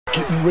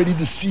getting ready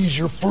to seize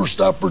your first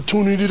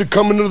opportunity to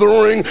come into the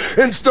ring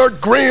and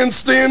start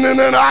grandstanding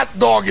and hot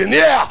dogging.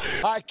 Yeah!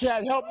 I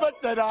can't help it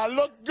that I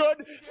look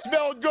good,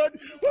 smell good,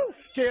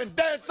 can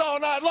dance all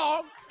night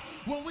long.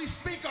 When we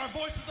speak, our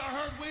voices are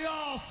heard. We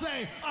all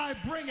say, I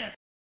bring it.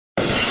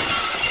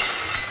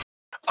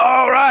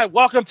 All right,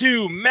 welcome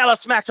to Mela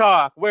Smack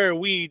Talk, where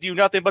we do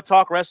nothing but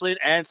talk wrestling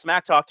and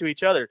smack talk to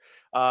each other.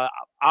 I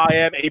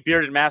am a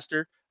bearded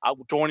master.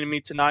 Joining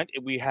me tonight,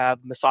 we have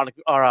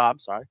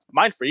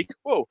Mind Freak.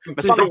 Whoa,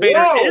 Masonic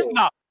Vader is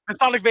not.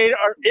 Masonic Vader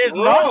is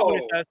not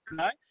with us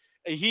tonight.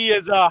 He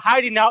is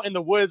hiding out in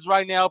the woods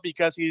right now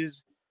because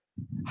he's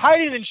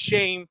hiding in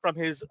shame from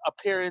his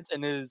appearance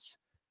and his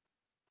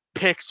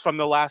picks from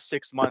the last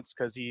 6 months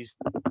because he's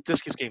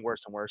just keeps getting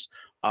worse and worse.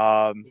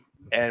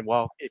 And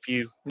well, if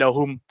you know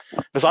who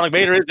Masonic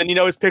Vader is, then you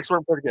know his picks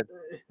weren't pretty good.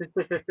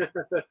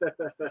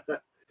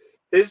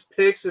 His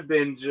picks have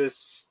been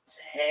just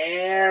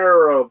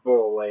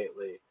terrible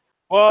lately.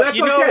 Well, that's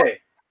okay.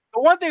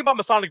 The one thing about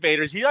Masonic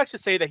Vader is he likes to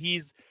say that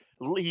he's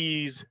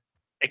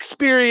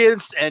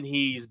experienced and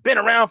he's been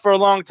around for a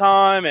long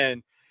time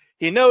and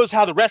he knows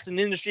how the wrestling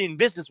industry and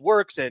business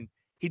works, and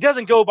he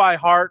doesn't go by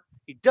heart,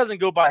 he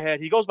doesn't go by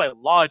head, he goes by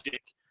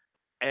logic.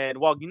 And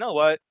well, you know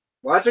what?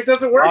 Logic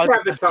doesn't work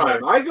half the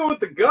time. I go with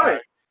the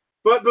gut.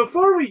 But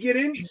before we get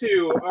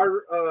into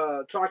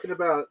our talking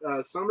about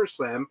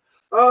SummerSlam,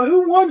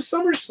 who won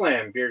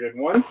SummerSlam, Bearded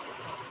One?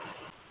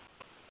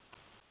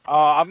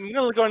 I'm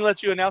gonna go and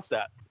let you announce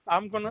that.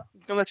 I'm gonna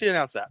let you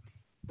announce that.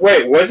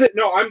 Wait, was it?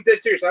 No, I'm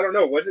dead serious. I don't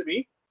know. Was it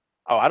me?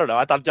 Oh, I don't know.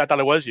 I thought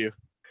it was you.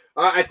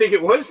 I think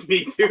it was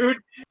me, dude.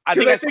 I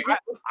think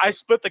I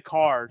split the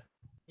card.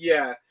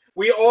 Yeah,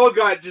 we all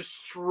got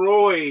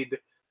destroyed.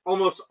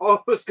 Almost all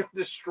of us got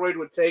destroyed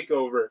with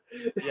TakeOver.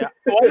 Yeah.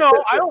 Well,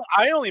 no,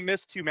 I only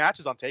missed 2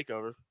 matches on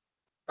TakeOver.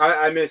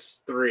 I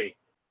missed 3.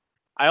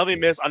 I only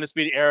missed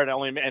Undisputed Era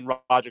and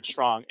Roderick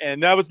Strong,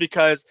 and that was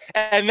because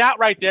that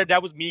right there,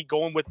 that was me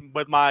going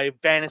with my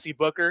fantasy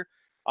booker.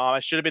 I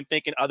should have been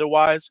thinking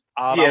otherwise.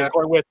 I was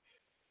going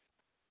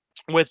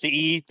with the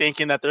E,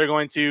 thinking that they're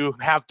going to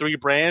have 3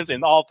 brands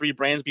and all 3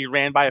 brands be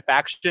ran by a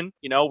faction.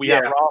 You know, we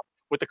have Raw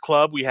with the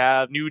club, we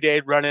have New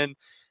Day running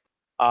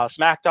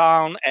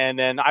SmackDown, and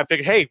then I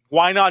figured, hey,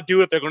 why not do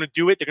it? If they're going to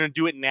do it, they're going to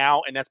do it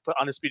now, and that's put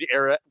Undisputed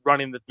Era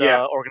running the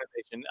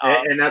organization.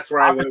 And that's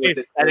where I went with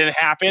it. That didn't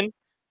happen.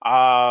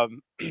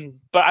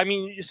 But I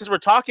mean, since we're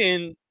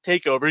talking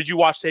TakeOver, did you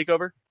watch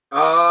TakeOver?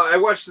 I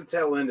watched the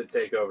tail end of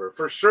TakeOver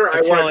for sure.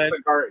 I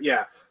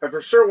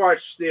for sure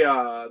watched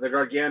the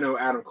Gargano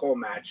Adam Cole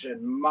match,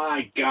 and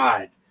my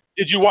God,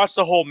 did you watch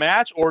the whole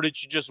match, or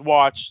did you just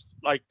watch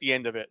like the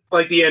end of it?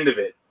 Like the end of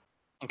it.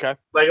 Okay.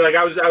 Like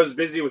I was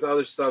busy with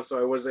other stuff, so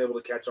I wasn't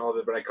able to catch all of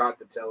it, but I caught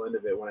the tail end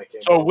of it when I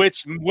came. So home.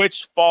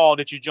 which fall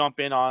did you jump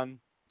in on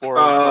for?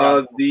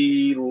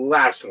 The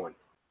last one.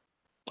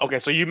 Okay,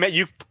 so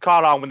you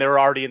caught on when they were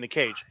already in the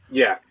cage.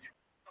 Yeah.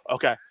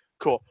 Okay,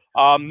 cool.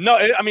 No,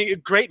 I mean,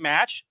 great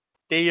match.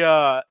 They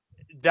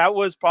that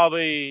was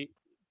probably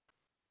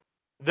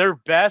their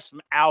best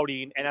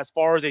outing, and as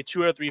far as a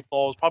 2 out of 3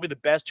 falls, probably the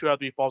best 2 out of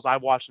 3 falls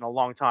I've watched in a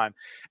long time.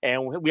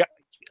 And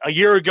a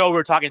year ago, we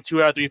were talking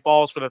 2 out of 3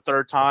 falls for the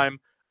 3rd time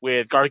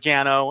with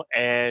Gargano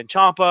and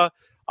Ciampa.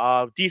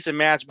 Decent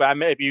match, but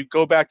if you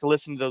go back to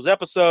listen to those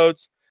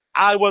episodes,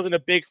 I wasn't a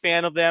big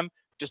fan of them.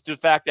 Just the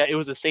fact that it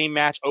was the same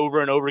match over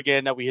and over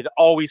again that we had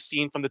always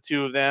seen from the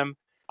 2 of them.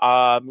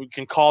 We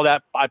can call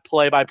that by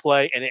play,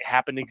 and it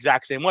happened the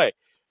exact same way.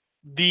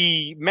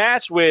 The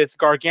match with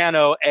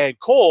Gargano and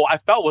Cole, I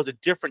felt, was a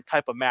different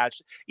type of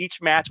match. Each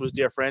match was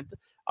different.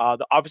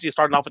 Obviously,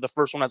 starting off with the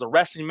first one as a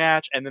wrestling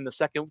match, and then the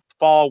second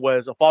fall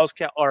was a falls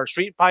count or a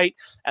street fight,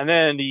 and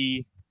then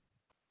the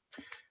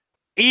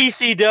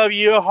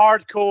ECW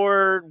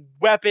hardcore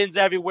weapons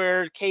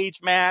everywhere cage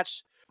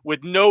match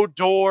with no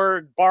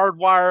door, barbed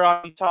wire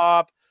on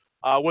top.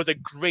 Was a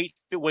great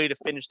way to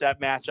finish that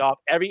match off.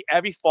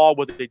 Every fall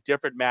was a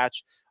different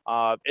match.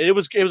 It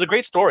was a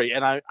great story,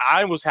 and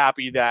I was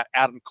happy that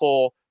Adam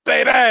Cole,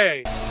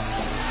 baby,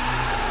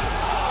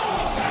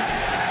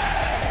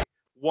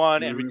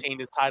 won and retained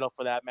his title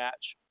for that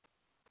match.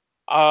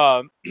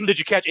 Did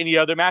you catch any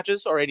other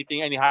matches or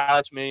any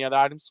highlights from any other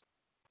items?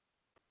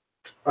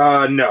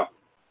 No.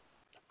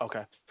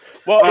 Okay.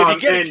 Well,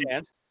 if you get a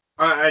chance.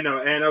 I know,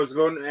 and I was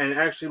going and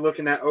actually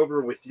looking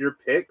over with your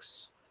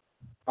picks.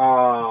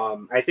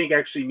 I think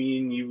actually me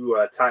and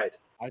you tied.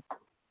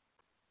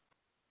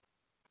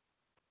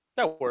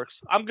 That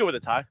works. I'm good with a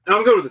tie.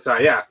 I'm good with the tie.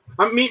 Yeah.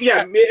 I mean,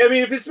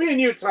 if it's me and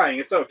you tying,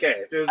 it's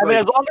okay. If it was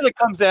as long as it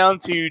comes down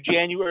to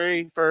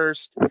January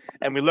 1st,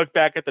 and we look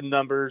back at the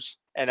numbers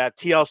and at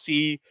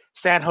TLC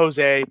San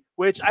Jose,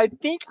 which I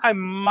think I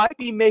might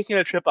be making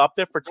a trip up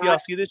there for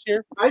TLC this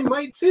year. I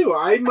might too.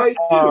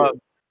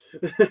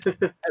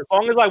 As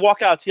long as I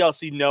walk out of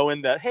TLC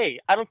knowing that, hey,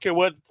 I don't care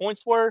what the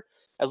points were.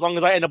 As long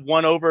as I end up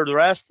 1 over the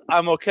rest,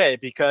 I'm okay.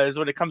 Because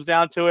when it comes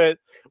down to it,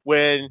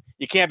 when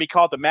you can't be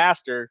called the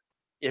master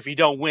if you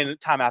don't win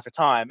time after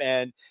time.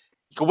 And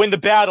you can win the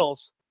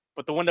battles,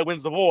 but the one that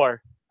wins the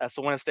war, That's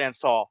the one that stands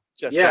tall.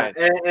 Just yeah,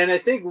 saying. and I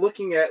think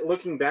looking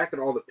back at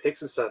all the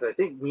picks and stuff, I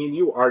think me and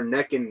you are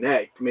neck and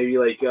neck. Maybe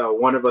like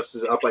one of us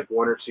is up like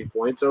 1 or 2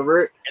 points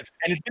over it.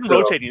 It's been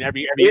rotating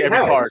every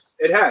card.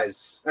 It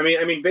has. I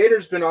mean,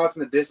 Vader's been off in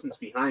the distance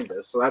behind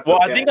us, so that's well.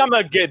 okay. I think I'm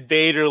gonna get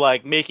Vader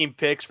like making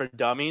picks for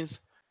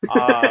dummies.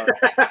 When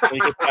he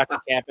gets back to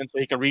camping, so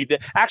he can read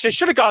that. Actually, I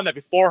should have gotten that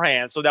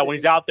beforehand, so that when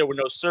he's out there with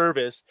no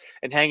service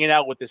and hanging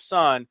out with his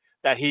son,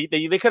 that they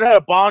could have had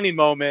a bonding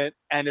moment,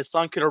 and his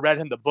son could have read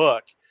him the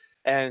book.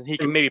 And he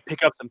can maybe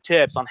pick up some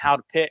tips on how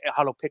to pick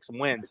some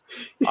wins.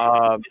 Hey,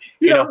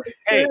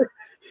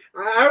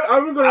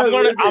 I'm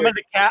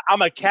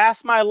gonna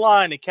cast my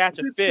line and catch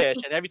a fish,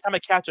 and every time I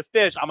catch a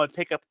fish, I'm gonna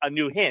pick up a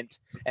new hint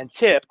and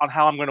tip on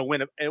how I'm gonna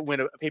win a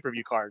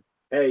pay-per-view card.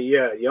 Hey,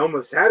 yeah, you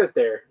almost had it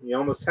there.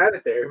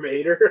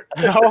 Mater.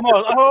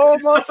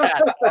 almost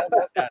had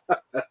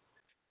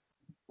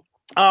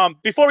it.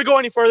 Before we go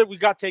any further, we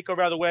got Takeover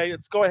out of the way.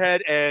 Let's go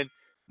ahead and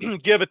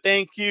give a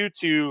thank you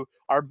to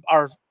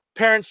our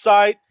parent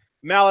site,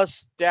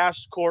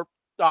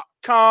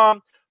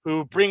 malice-corp.com,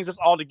 who brings us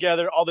all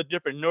together, all the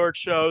different nerd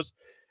shows,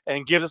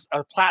 and gives us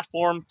a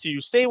platform to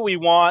say what we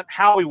want,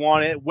 how we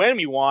want it, when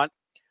we want,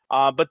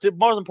 but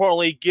most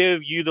importantly,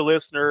 give you, the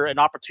listener, an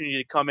opportunity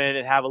to come in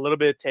and have a little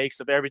bit of takes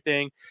of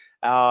everything,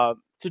 to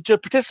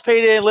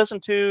participate in, listen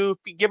to,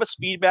 give us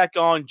feedback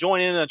on,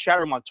 join in the chat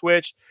room on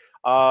Twitch,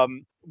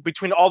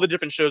 between all the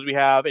different shows we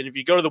have. And if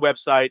you go to the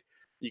website,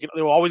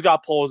 we've always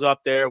got polls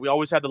up there. We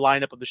always have the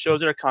lineup of the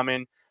shows that are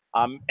coming.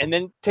 And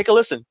then take a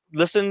listen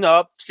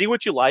up, see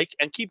what you like,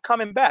 and keep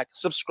coming back.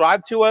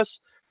 Subscribe to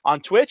us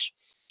on Twitch.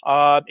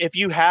 If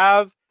you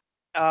have,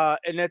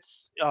 and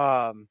it's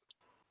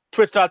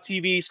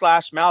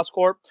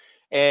twitch.tv/MaliceCorp.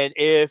 And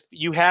if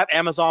you have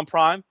Amazon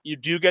Prime, you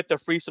do get the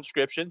free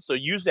subscription. So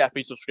use that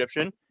free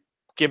subscription.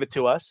 Give it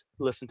to us.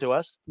 Listen to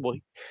us.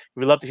 We'd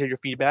love to hear your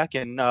feedback,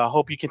 and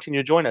hope you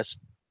continue to join us.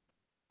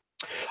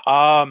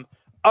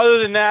 Other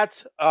than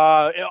that,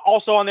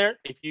 also on there,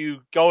 if you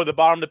go to the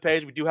bottom of the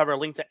page, we do have our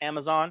link to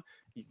Amazon.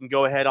 You can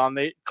go ahead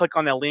click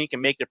on that link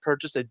and make the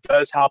purchase. It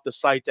does help the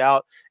site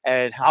out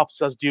and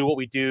helps us do what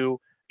we do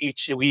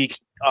each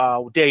week,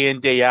 day in,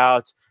 day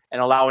out,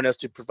 and allowing us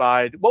to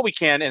provide what we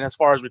can. And as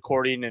far as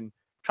recording and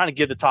trying to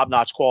give the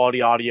top-notch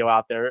quality audio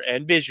out there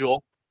and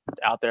visual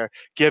out there,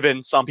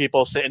 given some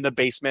people sit in the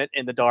basement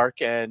in the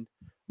dark and,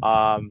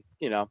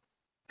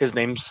 his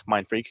name's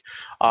Mind Freak.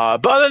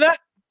 But other than that,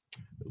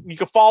 you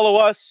can follow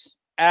us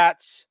at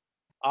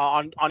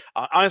on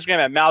Instagram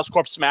at Malice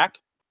Corp Smack,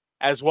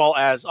 as well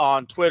as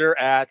on Twitter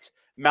at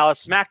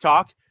Malice Smack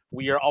Talk.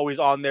 We are always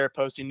on there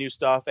posting new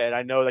stuff, and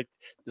I know like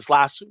this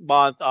last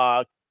month,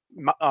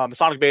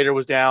 Masonic Vader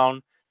was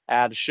down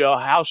at a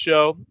house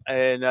show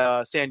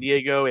in San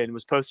Diego and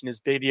was posting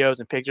his videos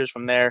and pictures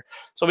from there.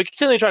 So we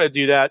continue to try to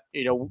do that.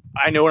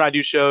 I know when I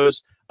do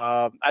shows,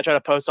 I try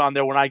to post on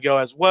there when I go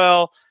as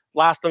well.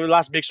 The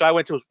last big show I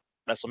went to was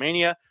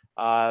WrestleMania.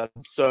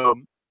 So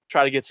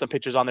try to get some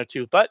pictures on there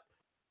too. But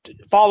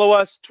follow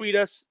us, tweet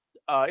us,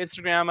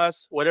 Instagram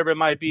us, whatever it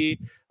might be.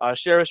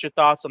 Share us your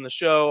thoughts on the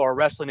show or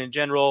wrestling in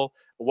general,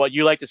 what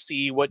you like to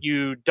see, what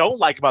you don't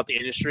like about the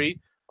industry.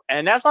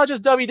 And that's not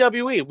just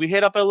WWE. We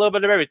hit up a little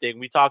bit of everything.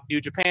 We talk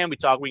New Japan. We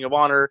talk Ring of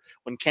Honor.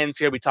 When Ken's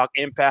here, we talk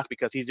Impact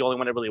because he's the only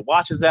one that really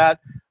watches that.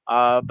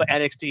 But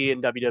NXT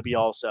and WWE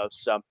also.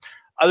 So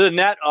other than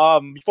that,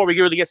 before we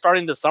really get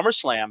started into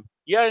SummerSlam,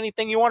 you got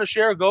anything you want to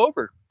share or go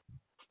over?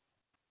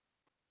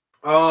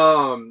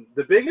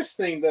 The biggest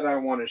thing that I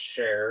want to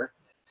share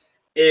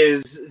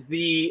is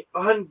the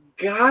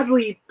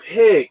ungodly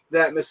pick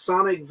that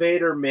Masonic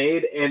Vader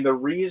made and the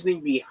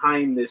reasoning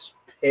behind these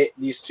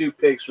two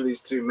picks for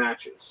these two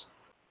matches.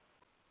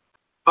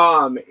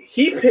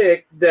 He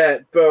picked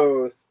that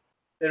both,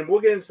 and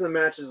we'll get into the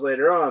matches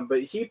later on,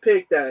 but he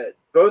picked that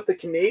both the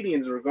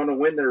Canadians were going to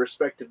win their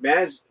respective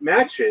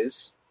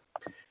matches,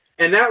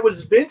 and that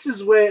was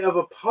Vince's way of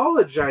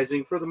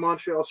apologizing for the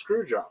Montreal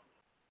Screwjob.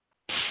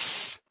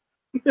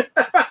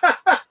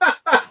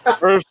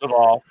 First of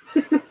all,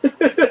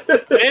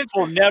 Vince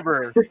will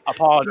never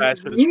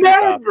apologize for this.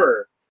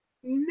 Never.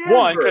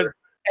 One,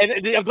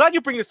 and I'm glad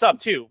you bring this up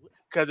too,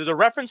 because there's a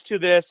reference to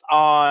this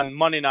on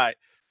Monday night.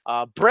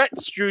 Brett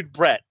screwed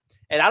Brett,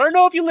 and I don't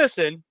know if you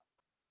listen.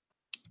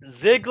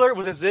 Ziggler,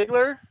 was it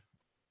Ziggler?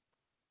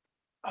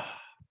 I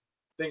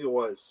think it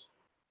was.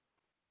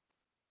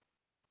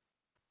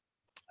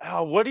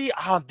 Now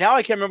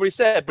I can't remember what he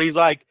said, but he's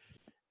like,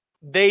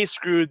 they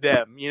screwed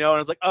them, and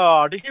it's like,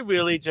 oh, did he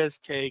really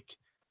just take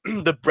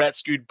the Brett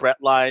screwed Brett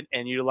line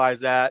and utilize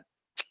that?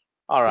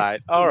 All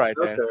right then.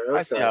 Okay.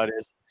 I see how it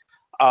is.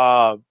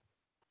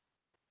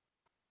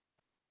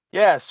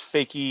 Yes,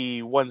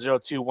 Fakey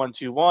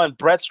 102121.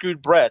 Brett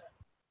screwed Brett,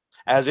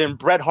 as in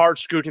Bret Hart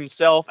screwed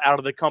himself out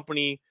of the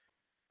company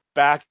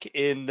back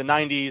in the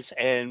 90s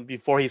and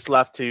before he's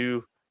left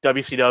to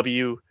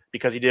WCW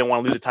because he didn't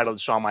want to lose the title to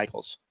Shawn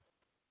Michaels.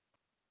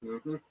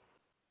 Mm-hmm.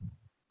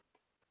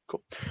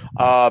 Cool.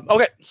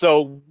 Okay,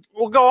 so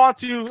we'll go on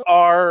to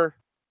our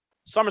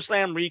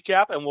SummerSlam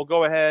recap, and we'll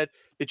go ahead.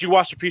 Did you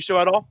watch the pre-show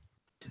at all?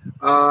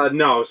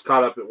 No, I was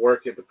caught up at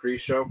work at the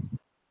pre-show,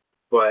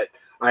 but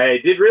I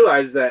did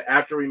realize that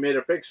after we made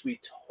our picks, we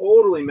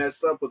totally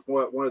messed up with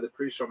what one of the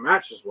pre-show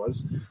matches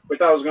was. We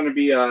thought it was going to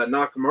be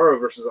Nakamura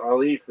versus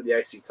Ali for the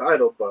IC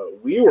title,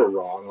 but we were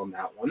wrong on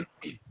that one.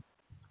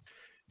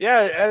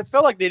 Yeah, I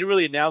felt like they didn't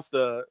really announce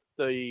the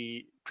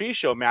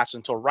pre-show match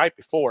until right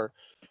before.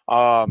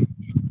 Obviously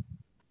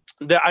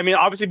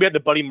we had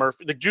the Buddy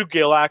Murphy, the Drew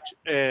Gulak,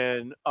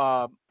 and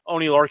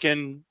Oney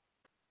Lorcan.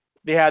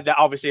 They had that.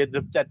 Obviously,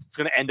 that's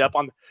going to end up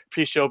on the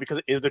pre-show because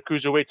it is the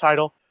cruiserweight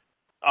title.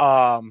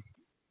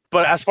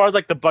 But as far as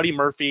like the Buddy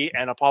Murphy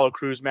and Apollo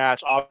Crews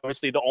match,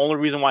 obviously the only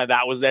reason why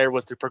that was there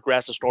was to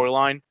progress the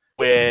storyline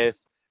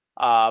with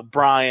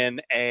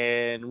Brian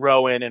and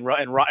Rowan and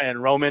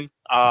Roman.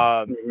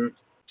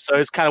 So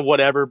it's kind of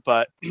whatever.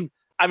 But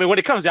I mean, when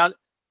it comes down to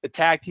the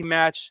tag team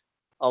match,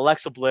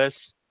 Alexa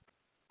Bliss,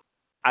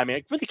 I mean,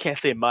 I really can't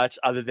say much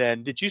other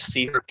than, did you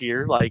see her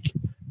gear? Like,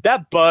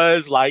 that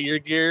Buzz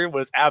Lightyear gear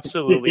was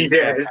absolutely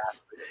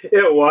yes, fantastic.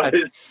 It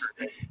was.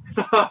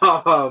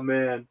 Oh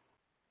man!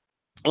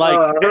 Like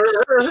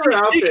her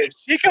outfit.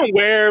 She can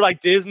wear like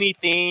Disney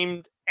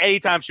themed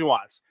anytime she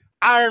wants.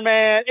 Iron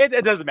Man,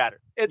 it doesn't matter.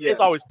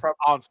 It's always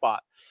on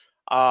spot.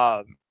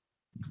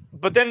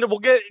 But then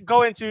we'll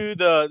go into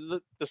the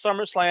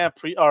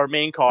SummerSlam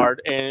main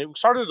card, and we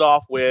started it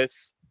off with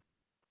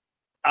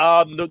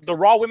the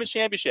Raw Women's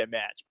Championship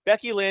match: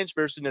 Becky Lynch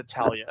versus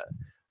Natalya.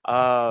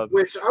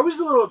 Which I was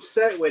a little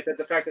upset with at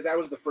the fact that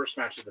was the first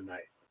match of the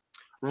night.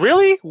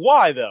 Really?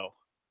 Why though?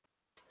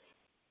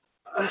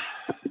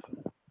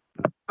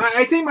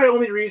 I think my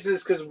only reason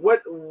is because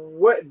what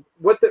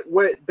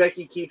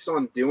Becky keeps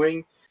on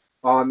doing,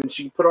 and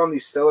she put on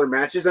these stellar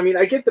matches. I mean,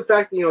 I get the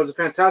fact that it was a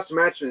fantastic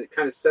match and it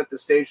kind of set the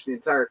stage for the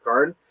entire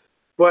card.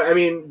 But I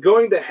mean,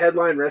 going to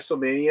headline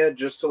WrestleMania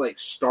just to like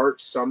start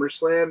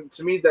SummerSlam,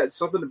 to me, that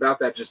something about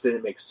that just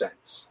didn't make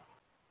sense.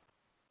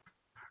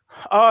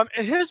 And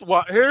here's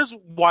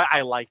why I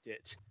liked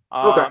it.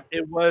 Okay.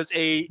 It was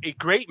a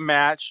great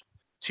match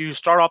to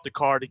start off the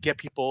card to get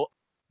people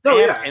and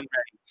ready.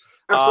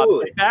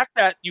 Absolutely. The fact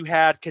that you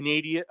had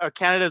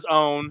Canada's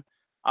own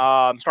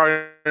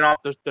starting off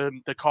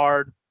the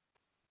card,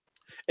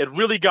 it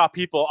really got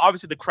people.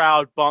 Obviously, the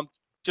crowd bumped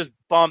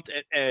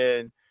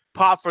and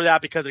popped for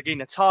that because they're getting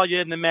Natalya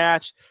in the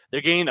match.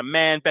 They're getting the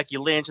man Becky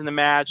Lynch in the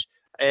match,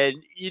 and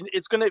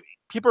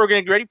people are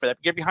going to get ready for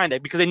that, get behind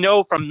that, because they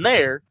know from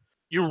there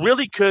you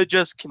really could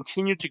just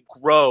continue to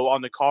grow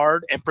on the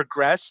card and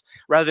progress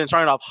rather than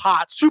starting off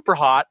hot, super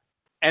hot,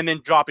 and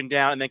then dropping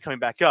down and then coming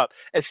back up.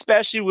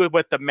 Especially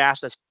with the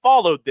match that's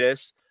followed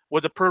this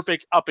with a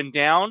perfect up and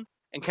down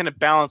and kind of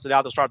balance it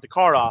out to start the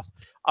card off.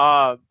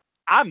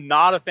 I'm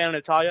not a fan of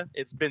Natalya.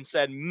 It's been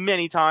said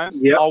many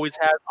times. Yep. Always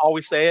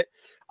say it.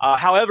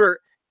 However,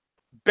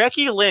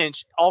 Becky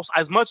Lynch, also,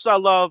 as much as I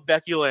love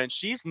Becky Lynch,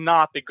 she's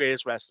not the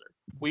greatest wrestler.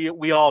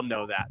 We all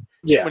know that.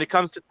 Yeah. When it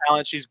comes to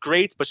talent, she's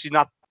great, but she's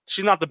not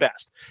the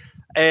best.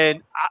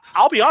 And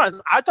I'll be honest,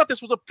 I thought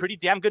this was a pretty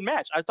damn good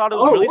match. I thought it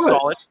was really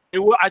solid.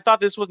 I thought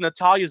this was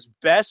Natalya's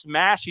best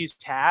match she's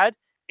had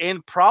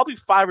in probably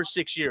 5 or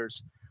 6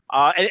 years.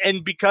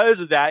 And because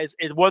of that,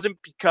 it wasn't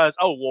because,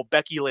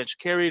 Becky Lynch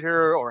carried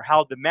her or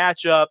held the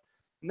match up.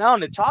 No,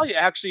 Natalya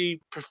actually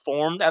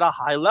performed at a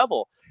high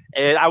level.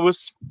 And I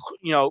was,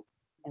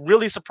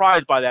 really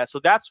surprised by that. So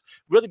that's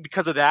really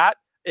because of that,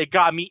 it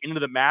got me into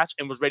the match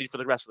and was ready for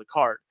the rest of the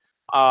card.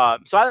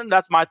 So I think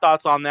that's my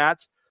thoughts on that.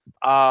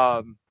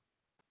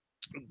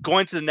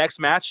 Going to the next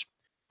match,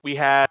 we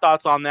had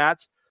thoughts on that.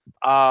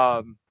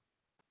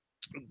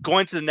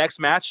 Going to the next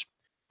match,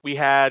 we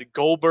had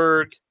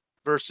Goldberg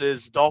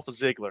versus Dolph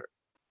Ziggler.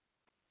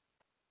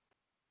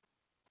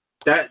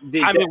 We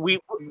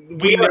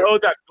know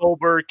that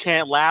Goldberg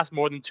can't last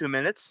more than 2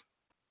 minutes.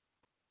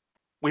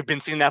 We've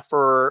been seeing that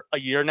for a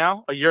year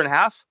now, a year and a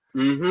half.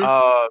 Mm-hmm.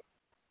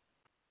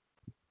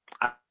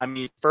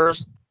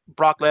 First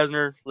Brock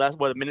Lesnar,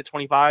 a minute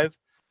 25,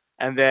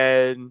 and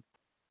then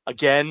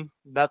again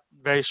that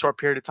very short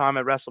period of time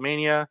at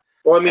WrestleMania.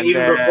 Well,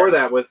 before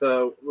that with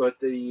the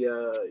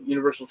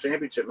Universal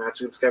Championship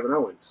match against Kevin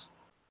Owens.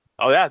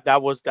 Oh yeah,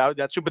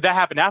 that's true. But that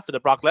happened after the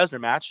Brock Lesnar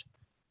match.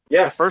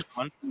 Yeah, the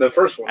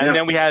first one. And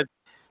then we had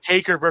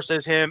Taker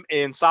versus him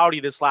in Saudi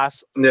this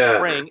last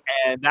spring,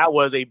 and that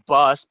was a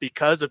bust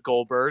because of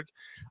Goldberg.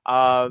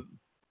 I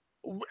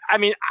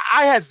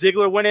had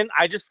Ziggler winning.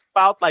 I just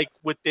felt like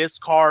with this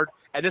card,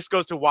 and this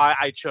goes to why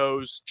I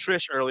chose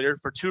Trish earlier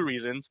for 2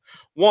 reasons.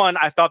 One,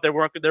 I thought they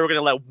were going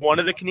to let one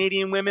of the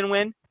Canadian women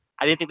win.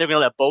 I didn't think they were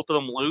going to let both of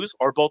them lose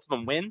or both of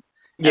them win.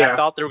 I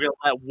thought they were going to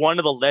let one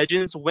of the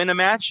legends win a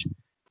match.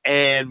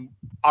 And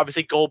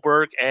obviously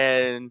Goldberg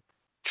and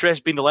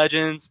Trish being the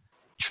legends,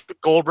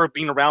 Goldberg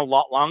being around a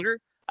lot longer,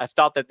 I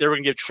felt that they were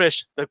going to give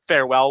Trish the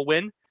farewell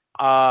win.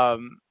 They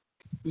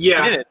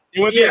didn't.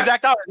 It went the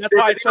exact opposite. That's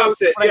why I chose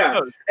it.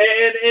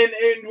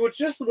 And with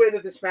just the way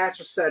that this match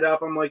was set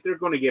up, I'm like, they're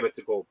going to give it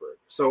to Goldberg.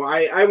 So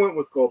I went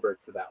with Goldberg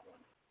for that one.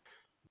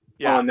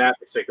 Yeah. On that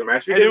particular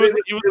match. Because it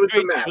was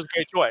a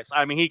great choice.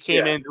 I mean, he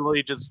came in to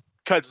really just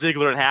cut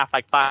Ziggler in half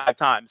like 5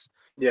 times.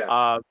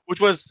 Yeah.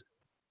 Which was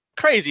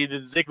crazy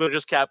that Ziggler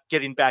just kept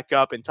getting back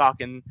up and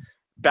talking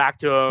back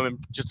to him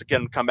and just to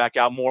get him to come back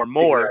out more and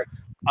more.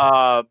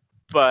 Exactly.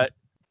 But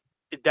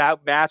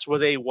that match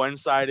was a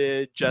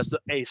one-sided,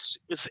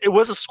 it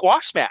was a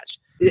squash match.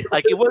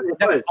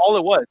 That's all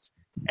it was.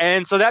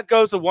 And so that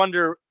goes to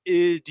wonder,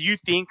 do you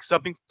think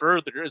something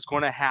further is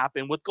going to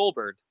happen with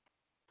Goldberg?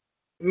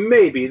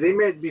 Maybe. They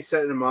may be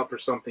setting him up for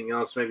something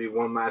else, maybe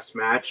one last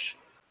match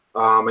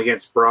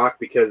against Brock,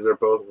 because they're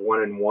both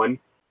 1-1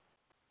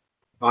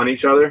 on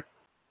each other.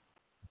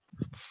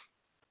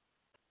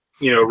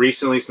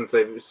 Recently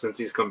since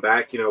he's come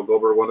back,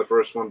 Goldberg won the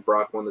first one,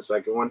 Brock won the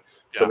second one.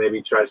 So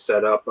maybe try to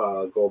set up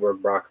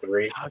Goldberg Brock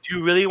 3. Do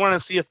you really want to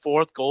see a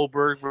fourth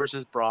Goldberg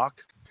versus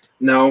Brock?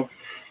 No,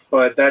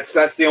 but that's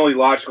the only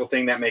logical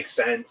thing that makes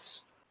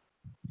sense.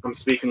 I'm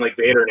speaking like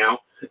Vader now.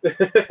 I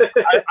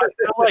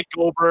feel like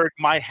Goldberg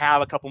might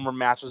have a couple more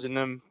matches in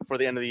him for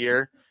the end of the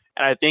year,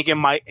 and I think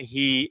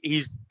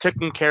he's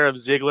taking care of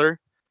Ziggler.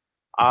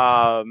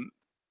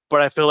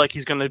 But I feel like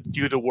he's going to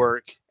do the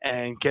work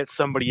and get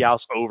somebody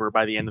else over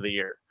by the end of the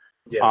year.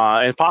 Yeah.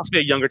 And possibly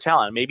a younger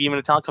talent, maybe even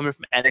a talent coming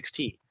from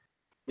NXT.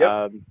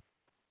 Yep.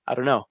 I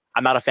don't know.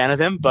 I'm not a fan of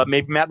him, but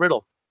maybe Matt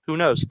Riddle. Who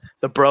knows?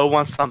 The bro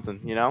wants something,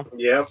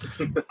 Yep.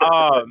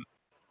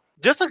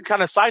 Just a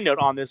kind of side note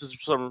on this is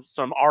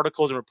some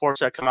articles and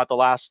reports that come out the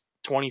last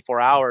 24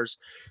 hours.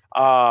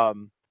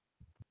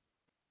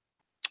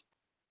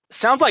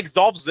 Sounds like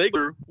Dolph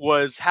Ziggler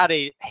had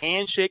a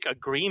handshake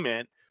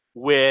agreement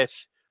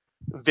with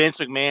Vince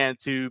McMahon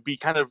to be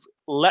kind of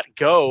let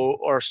go,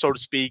 or so to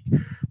speak,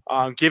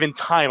 given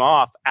time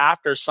off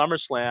after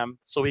SummerSlam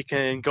so he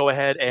can go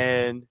ahead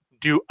and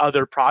do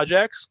other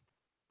projects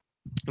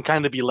and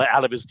kind of be let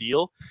out of his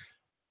deal.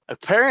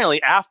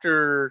 Apparently,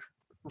 after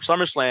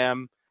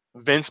SummerSlam,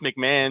 Vince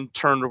McMahon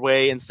turned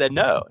away and said,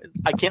 "No,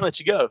 I can't let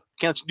you go.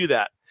 Can't let you do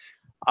that."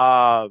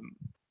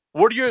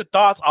 What are your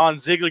thoughts on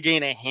Ziggler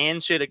getting a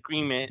handshake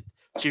agreement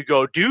to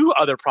go do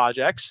other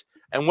projects?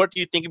 And what do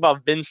you think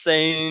about Vince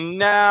saying,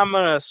 "Nah, I'm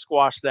going to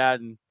squash that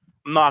and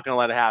I'm not going to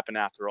let it happen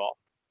after all"?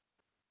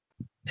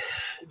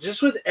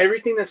 Just with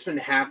everything that's been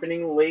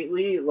happening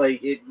lately,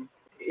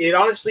 it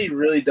honestly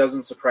really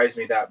doesn't surprise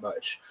me that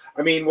much.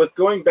 I mean, with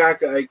going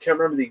back, I can't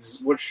remember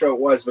what show it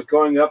was, but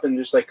going up and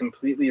just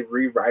completely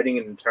rewriting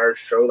an entire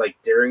show,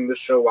 during the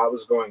show while it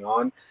was going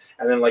on,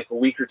 and then a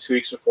week or 2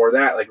 weeks before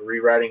that,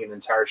 rewriting an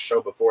entire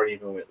show before it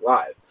even went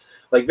live.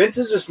 Vince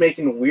is just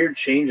making weird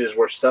changes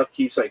where stuff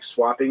keeps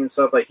swapping and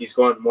stuff. He's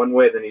going one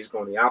way, then he's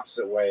going the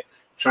opposite way,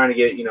 trying to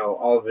get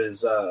all of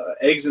his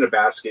eggs in a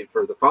basket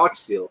for the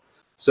Fox deal.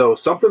 So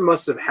something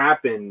must have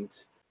happened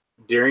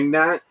during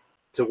that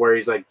to where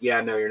he's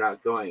yeah, no, you're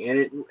not going.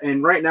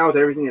 And right now with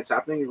everything that's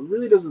happening, it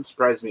really doesn't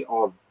surprise me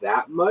all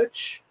that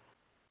much.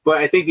 But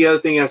I think the other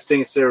thing has to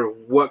consider,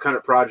 what kind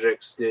of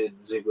projects did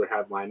Ziggler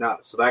have lined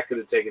up? So that could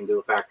have taken into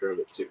a factor of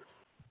it too.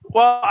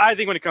 Well, I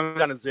think when it comes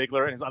down to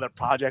Ziggler and his other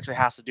projects, it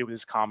has to do with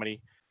his comedy,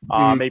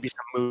 maybe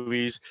some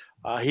movies.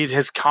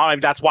 His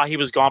comedy. That's why he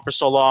was gone for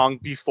so long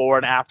before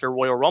and after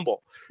Royal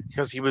Rumble,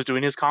 because he was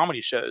doing his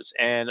comedy shows.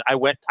 And I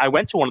went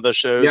to one of those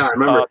shows. Yeah, I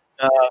remember.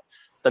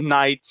 The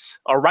night,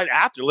 or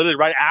literally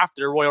right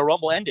after Royal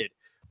Rumble ended,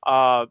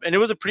 and it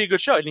was a pretty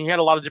good show. And he had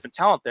a lot of different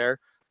talent there.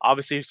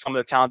 Obviously, some of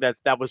the talent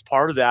that was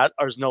part of that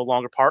is no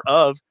longer part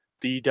of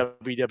the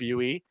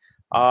WWE.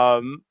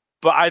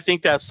 But I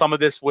think that some of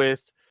this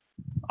with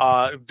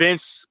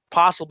Vince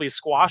possibly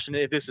squashing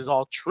it, if this is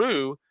all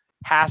true,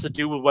 has to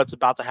do with what's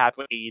about to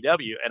happen with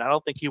AEW. And I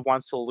don't think he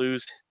wants to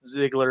lose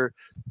Ziggler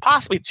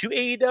possibly to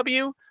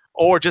AEW,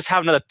 or just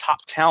have another top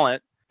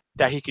talent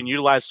that he can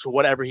utilize for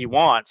whatever he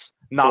wants,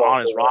 not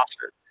on his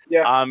roster.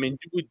 Yeah.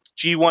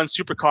 G1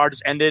 Supercard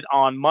just ended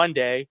on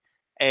Monday,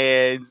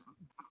 and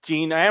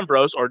Dean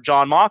Ambrose, or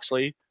Jon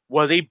Moxley,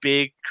 was a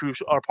big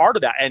crucial part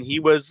of that, and he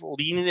was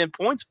leading in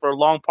points for a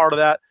long part of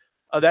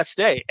that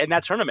stay and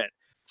that tournament.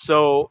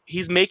 So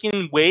he's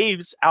making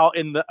waves out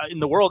in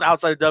the world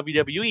outside of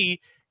WWE.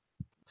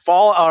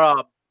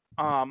 All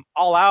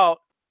Out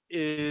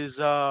is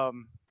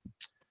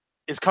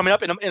coming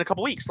up in a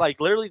couple weeks.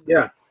 Literally,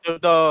 yeah.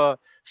 The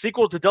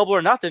sequel to Double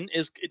or Nothing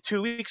is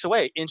 2 weeks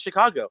away in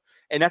Chicago,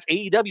 and that's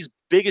AEW's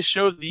biggest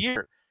show of the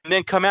year. And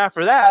then come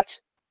after that,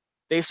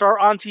 they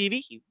start on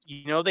TV.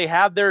 They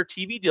have their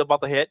TV deal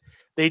about to hit.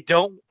 They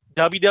don't.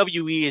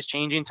 WWE is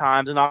changing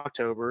times in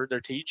October. They're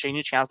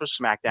changing channels for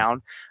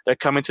SmackDown. They're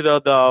coming to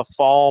the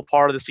fall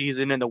part of the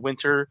season and the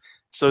winter,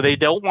 so they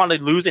don't want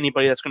to lose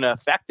anybody that's going to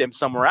affect them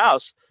somewhere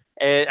else.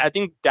 And I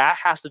think that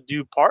has to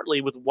do partly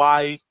with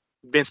why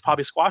Vince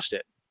probably squashed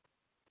it.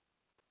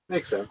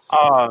 Makes sense.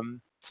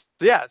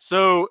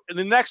 So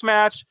the next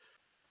match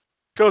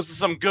goes to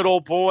some good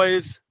old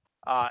boys.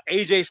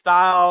 AJ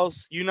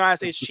Styles, United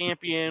States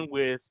champion,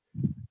 with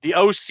the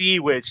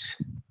OC, which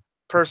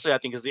personally I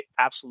think is the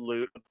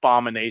absolute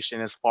abomination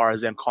as far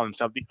as them calling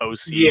themselves the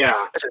OC.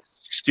 Yeah. It's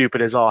just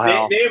stupid as all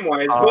hell.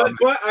 Name-wise.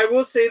 But I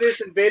will say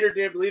this, and Vader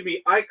didn't believe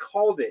me. I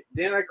called it.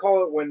 Didn't I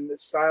call it when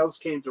Styles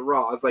came to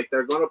Raw? I was like,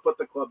 they're going to put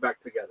the club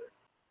back together.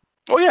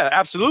 Oh, yeah,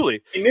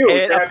 absolutely. He knew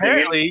it was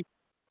apparently,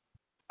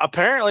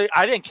 apparently,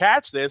 I didn't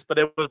catch this, but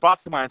it was brought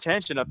to my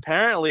attention.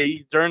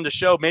 Apparently, during the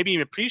show, maybe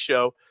even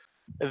pre-show,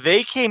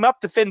 they came up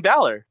to Finn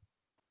Balor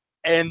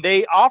and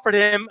they offered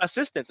him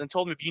assistance and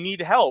told him, if you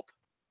need help,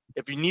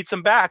 if you need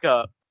some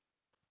backup,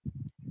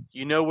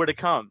 you know where to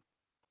come.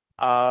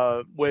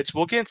 Which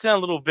we'll get into that in a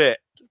little bit.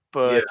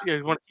 But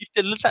you want to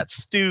keep let that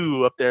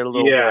stew up there a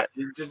little bit.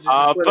 Just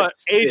But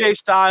AJ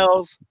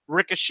Styles,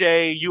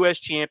 Ricochet, U.S.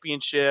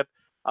 Championship,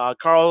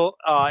 Carl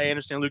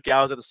Anderson, Luke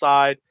Gallows at the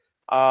side.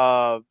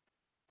 Thoughts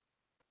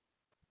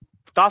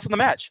on the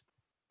match?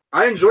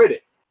 I enjoyed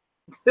it.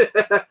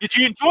 Did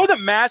you enjoy the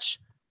match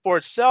for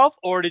itself,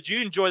 or did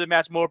you enjoy the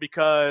match more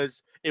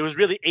because it was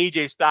really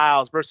AJ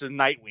Styles versus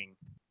Nightwing?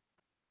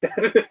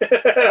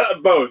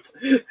 Both.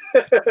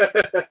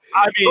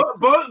 I mean,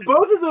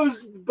 both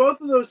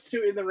of those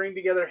two in the ring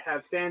together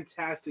have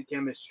fantastic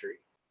chemistry,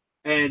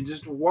 and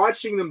just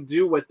watching them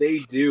do what they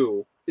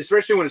do,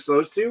 especially when it's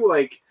those two,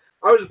 like,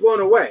 I was blown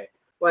away.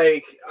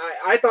 Like,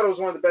 I thought it was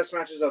one of the best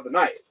matches of the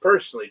night,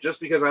 personally, just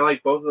because I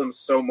like both of them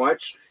so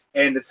much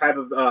and the type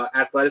of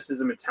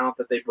athleticism and talent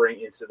that they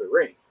bring into the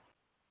ring.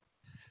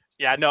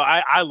 Yeah, no,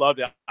 I loved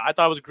it. I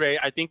thought it was great.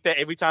 I think that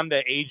every time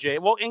that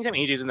anytime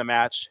AJ's in the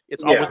match,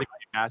 it's always a great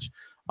match.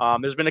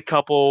 There's been a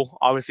couple,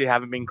 obviously,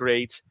 haven't been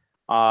great.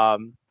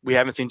 We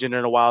haven't seen Jinder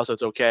in a while, so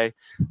it's okay.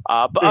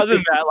 But other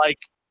than that,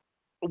 like,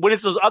 when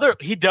it's those other,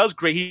 he does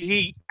great.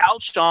 He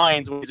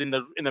outshines when he's in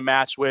the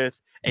match with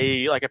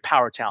a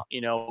power talent.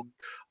 You know,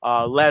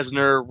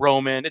 Lesnar,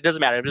 Roman. It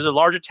doesn't matter if there's a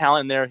larger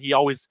talent in there. He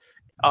always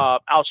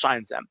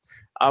outshines them.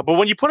 But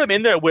when you put him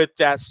in there with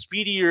that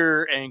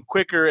speedier and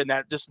quicker and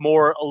that just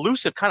more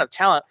elusive kind of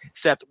talent,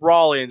 Seth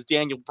Rollins,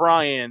 Daniel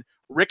Bryan,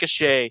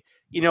 Ricochet,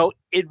 you know,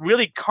 it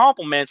really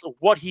complements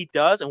what he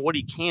does and what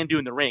he can do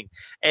in the ring.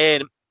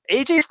 And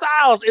AJ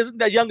Styles isn't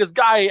the youngest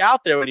guy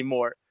out there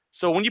anymore.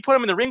 So when you put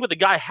him in the ring with a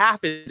guy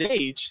half his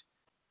age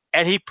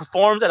and he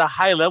performs at a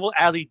high level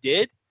as he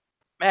did,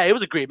 man, it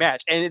was a great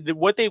match. And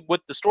what the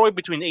story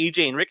between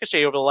AJ and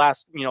Ricochet over the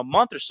last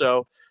month or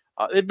so,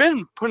 they've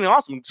been putting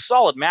on some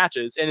solid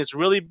matches, and it's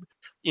really,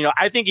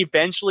 I think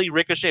eventually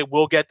Ricochet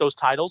will get those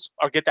titles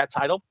or get that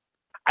title.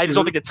 I just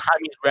don't think the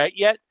timing is right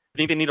yet. I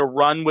think they need to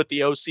run with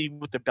the OC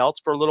with the belts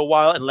for a little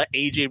while and let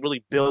AJ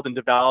really build and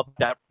develop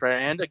that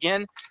brand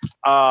again.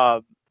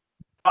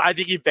 I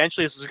think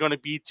eventually this is going to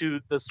be to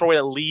the story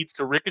that leads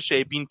to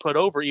Ricochet being put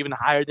over even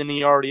higher than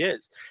he already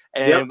is.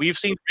 And we've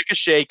seen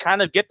Ricochet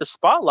kind of get the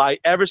spotlight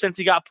ever since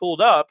he got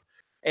pulled up.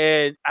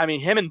 And, I mean,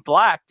 him and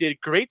Black did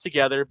great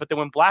together, but then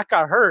when Black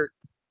got hurt,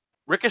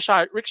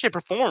 Ricochet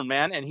performed,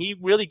 man, and he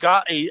really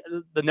got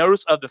the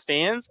notice of the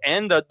fans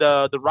and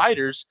the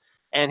writers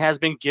and has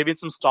been giving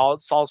some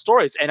solid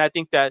stories. And I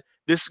think that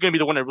this is going to be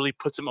the one that really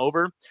puts him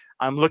over.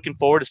 I'm looking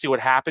forward to see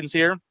what happens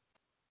here.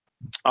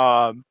 So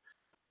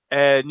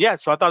I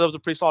thought that was a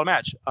pretty solid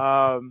match.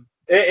 And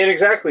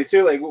exactly,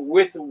 too, like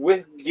with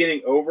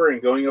getting over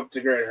and going up to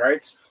great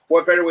heights,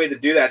 what better way to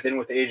do that than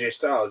with AJ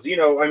Styles? Me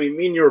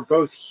and you are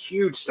both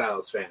huge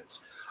Styles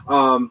fans.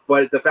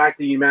 But the fact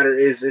of the matter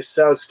is, if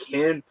Styles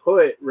can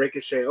put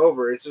Ricochet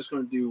over, it's just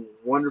going to do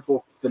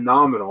wonderful,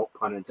 phenomenal,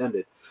 pun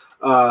intended,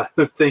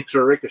 things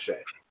for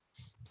Ricochet.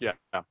 Yeah.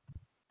 All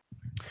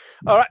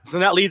right, so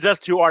that leads us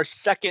to our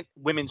second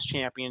women's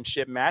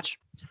championship match.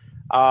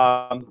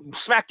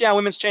 SmackDown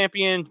Women's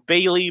Champion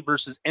Bayley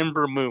versus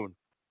Ember Moon.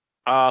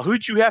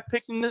 Who'd you have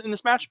picked in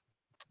this match?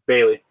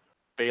 Bayley.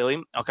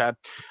 Okay.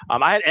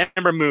 I had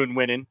Ember Moon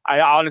winning.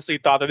 I honestly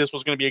thought that this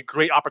was going to be a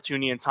great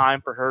opportunity in time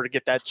for her to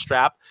get that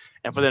strap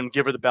and for them to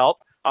give her the belt.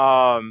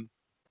 I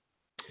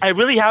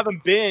really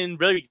haven't been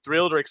really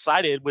thrilled or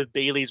excited with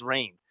Bayley's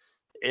reign.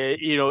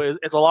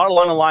 It's a lot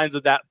along the lines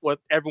of that what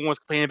everyone was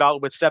complaining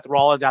about with Seth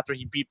Rollins after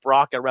he beat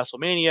Brock at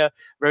WrestleMania.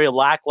 Very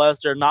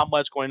lackluster, not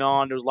much going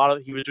on. There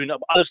was he was doing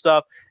other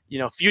stuff,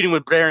 feuding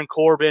with Baron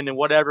Corbin and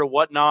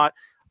whatnot.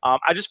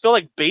 I just feel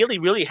like Bayley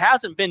really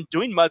hasn't been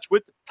doing much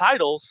with the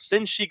title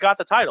since she got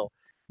the title.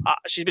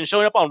 She's been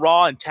showing up on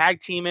Raw and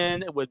tag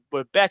teaming with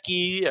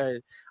Becky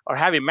or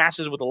having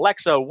matches with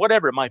Alexa,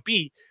 whatever it might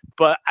be.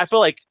 But I feel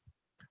like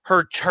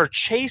her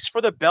chase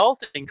for the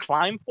belt and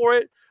climb for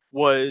it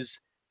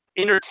was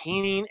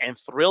entertaining and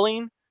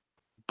thrilling.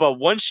 But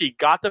once she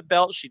got the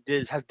belt,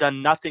 has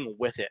done nothing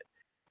with it.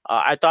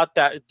 I thought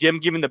that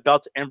giving the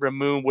belt to Ember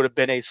Moon would have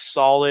been a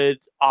solid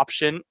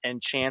option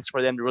and chance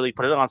for them to really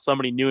put it on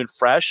somebody new and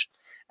fresh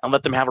and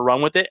let them have a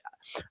run with it.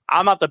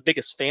 I'm not the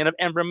biggest fan of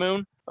Ember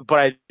Moon, but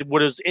I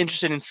was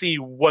interested in see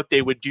what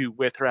they would do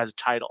with her as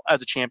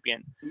a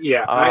champion.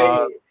 Yeah.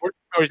 What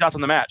are your thoughts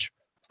on the match?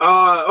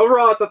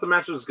 Overall, I thought the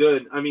match was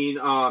good. I mean,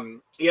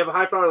 you have a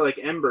high flyer like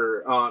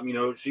Ember.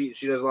 She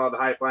does a lot of the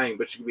high flying,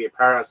 but she can be a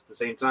powerhouse at the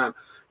same time.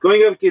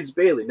 Going up against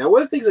Bayley. Now,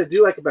 one of the things I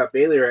do like about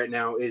Bayley right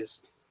now is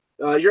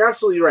you're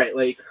absolutely right.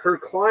 Like, her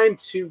climb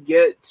to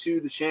get to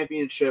the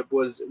championship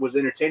was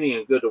entertaining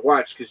and good to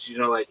watch because she's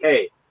like,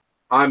 hey,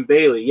 I'm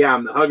Bayley. Yeah,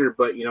 I'm the hugger,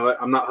 but you know what?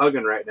 I'm not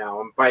hugging right now.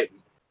 I'm fighting.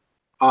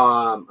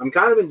 I'm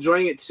kind of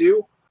enjoying it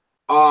too.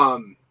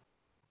 But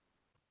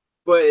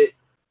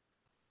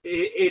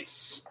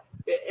it's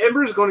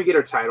Ember's going to get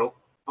her title.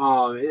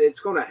 It's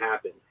going to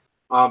happen.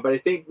 But I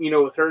think,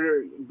 with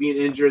her being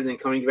injured and then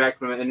coming back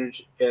from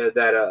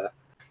that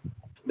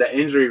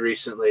injury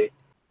recently,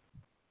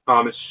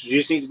 she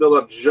just needs to build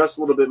up just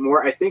a little bit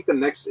more. I think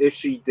if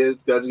she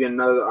does get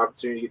another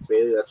opportunity against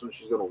Bayley, that's when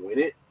she's going to win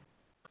it.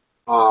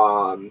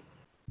 And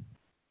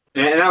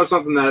that was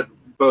something that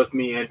both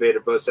me and Vader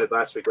both said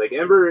last week. Like,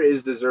 Ember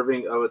is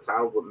deserving of a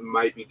title, but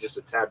might be just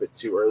a tad bit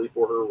too early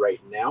for her right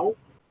now.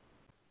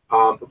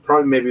 But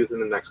probably maybe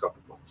within the next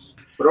couple of months.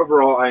 But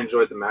overall, I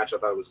enjoyed the match. I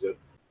thought it was good.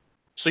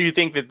 So you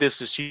think that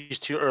she's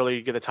too early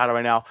to get the title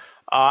right now?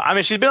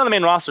 She's been on the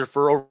main roster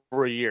for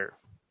over a year.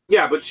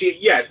 Yeah, but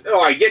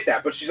I get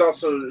that. But she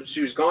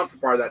was gone for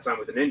part of that time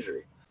with an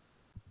injury.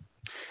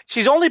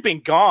 She's only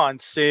been gone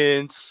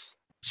since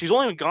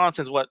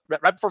what?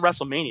 Right before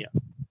WrestleMania.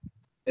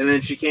 And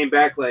then she came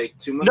back like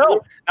 2 months ago?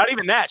 No, not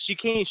even that.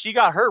 She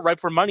got hurt right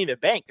before Money in the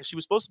Bank. She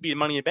was supposed to be in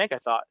Money in the Bank, I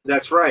thought.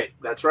 That's right.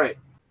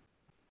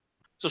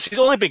 So she's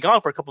only been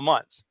gone for a couple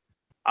months.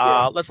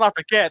 Yeah. Let's not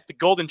forget the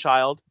Golden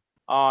Child,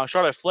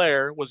 Charlotte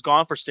Flair, was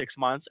gone for 6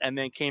 months and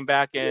then came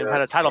back and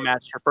had a title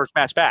match, her first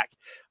match back.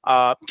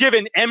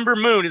 Given Ember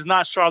Moon is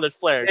not Charlotte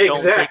Flair.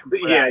 Exactly.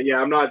 Yeah,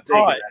 I'm not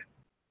taking that.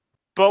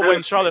 But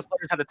when Charlotte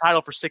Flair's had the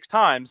title for 6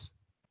 times,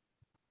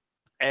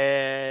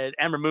 and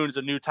Ember Moon is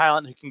a new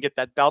talent who can get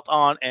that belt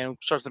on and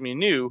start something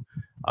new.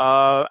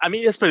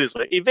 Let's put it this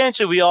way.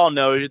 Eventually, we all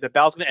know the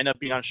belt's going to end up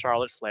being on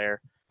Charlotte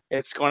Flair.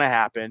 It's going to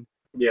happen.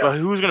 Yeah. But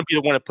who's going to be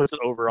the one that puts it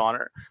over on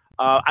her?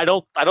 I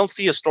don't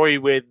see a story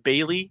with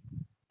Bayley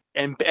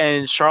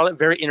and Charlotte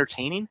very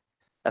entertaining.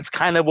 That's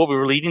kind of what we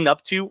were leading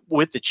up to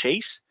with the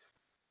chase.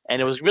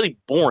 And it was really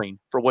boring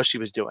for what she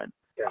was doing.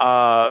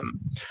 Yeah.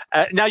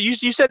 Now,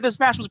 you said this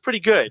match was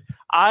pretty good.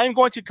 I'm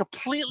going to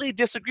completely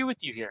disagree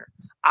with you here.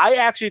 I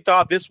actually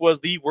thought this was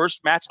the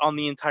worst match on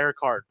the entire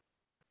card.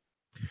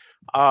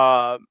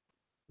 There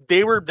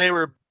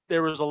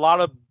was a lot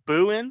of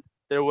booing.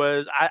 There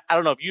was I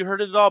don't know if you heard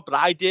it at all, but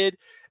I did.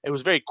 It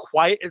was very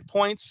quiet at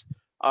points.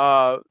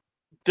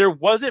 There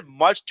wasn't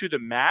much to the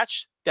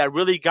match that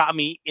really got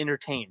me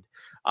entertained.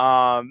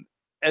 And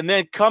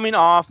then coming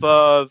off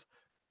of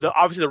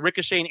obviously the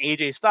Ricochet and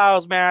AJ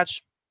Styles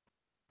match,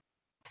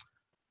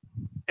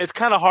 it's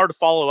kind of hard to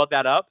follow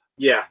that up.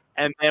 Yeah.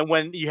 And then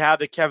when you have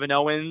the Kevin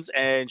Owens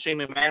and Shane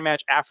McMahon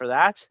match after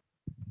that,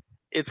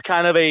 it's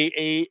kind of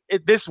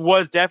this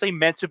was definitely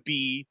meant to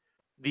be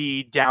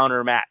the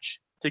downer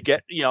match to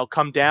get,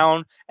 come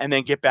down and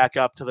then get back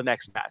up to the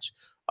next match.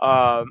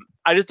 I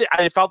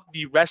felt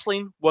the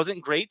wrestling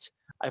wasn't great.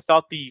 I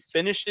felt the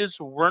finishes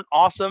weren't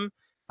awesome.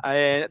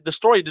 And the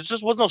story, there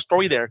just was no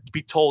story there to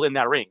be told in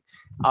that ring.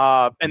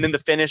 And then the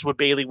finish with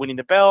Bayley winning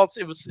the belts,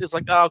 it's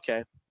like, oh,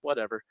 okay,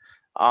 whatever.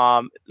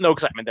 No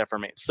excitement there for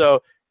me.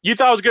 So you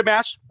thought it was a good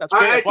match. That's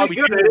great. That's why we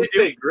do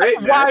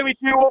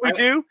what we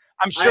do.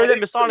 I'm sure that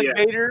Masonic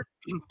Vader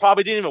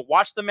probably didn't even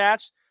watch the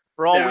match.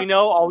 For all we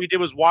know, all we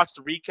did was watch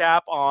the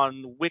recap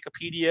on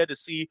Wikipedia to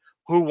see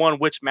who won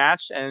which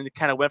match, and it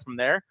kind of went from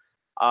there.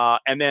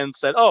 And then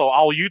said, oh,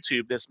 I'll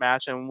YouTube this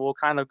match, and we'll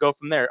kind of go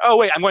from there. Oh,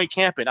 wait, I'm going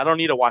camping. I don't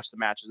need to watch the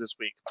matches this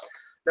week.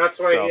 That's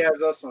why he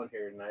has us on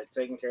here tonight,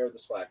 taking care of the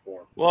slack for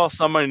him. Well,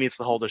 somebody needs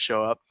to hold the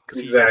show up because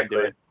he doesn't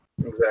do it.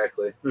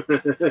 Exactly.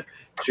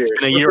 Cheers. It's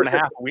been a year and a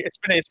half. It's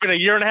been a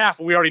year and a half.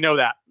 We already know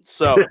that.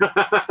 So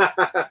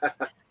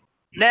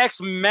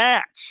next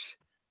match,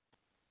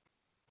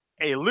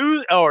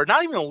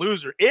 not even a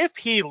loser. If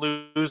he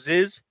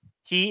loses,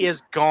 he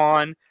is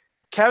gone.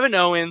 Kevin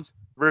Owens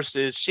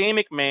versus Shane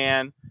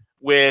McMahon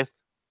with,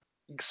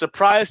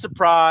 surprise,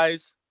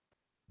 surprise,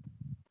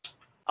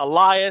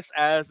 Elias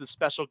as the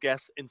special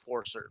guest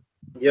enforcer.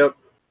 Yep.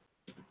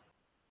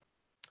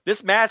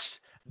 This match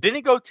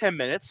didn't go 10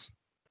 minutes.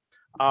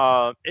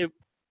 Before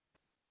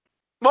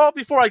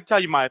I tell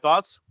you my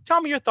thoughts,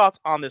 tell me your thoughts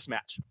on this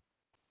match.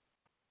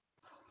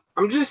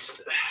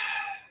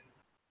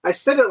 I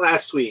said it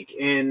last week,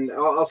 and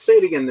I'll say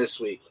it again this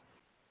week.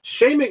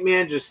 Shane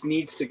McMahon just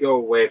needs to go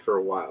away for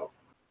a while.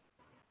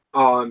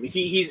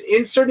 He's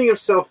inserting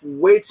himself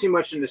way too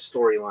much into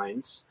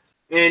storylines.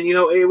 And,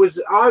 it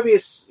was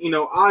obvious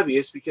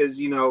because,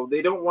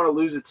 they don't want to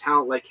lose a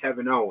talent like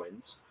Kevin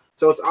Owens.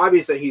 So it's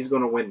obvious that he's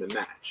going to win the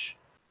match.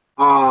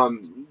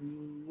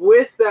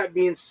 With that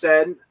being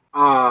said,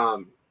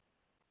 I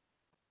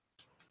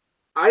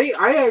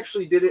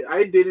actually did it.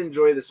 I did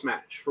enjoy this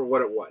match for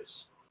what it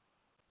was.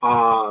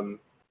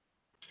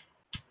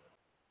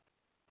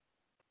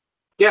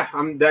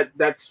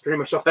 That's pretty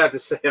much all I have to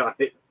say on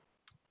it.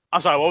 I'm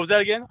sorry, what was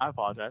that again? I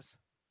apologize.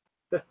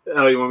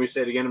 Oh, you want me to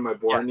say it again? Am I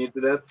boring you to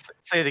death?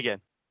 Say it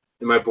again.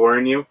 Am I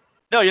boring you?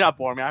 No, you're not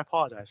boring me. I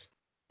apologize.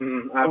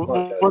 I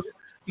apologize.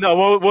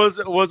 What was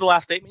the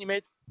last statement you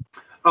made?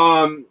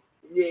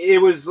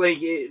 It was like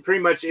pretty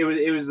much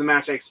it was the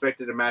match I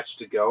expected a match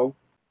to go,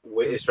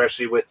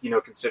 especially with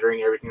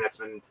considering everything that's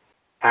been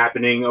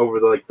happening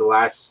over the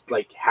last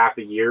half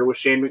a year with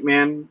Shane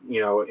McMahon.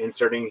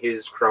 Inserting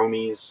his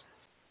cronies,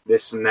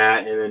 this and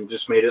that, and then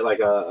just made it like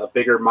a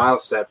bigger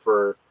milestone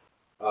for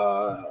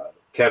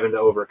Kevin to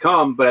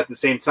overcome. But at the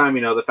same time,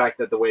 the fact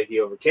that the way he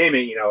overcame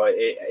it,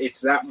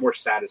 it's that more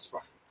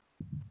satisfying.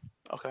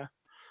 Okay.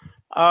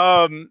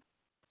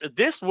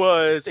 This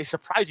was a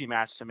surprising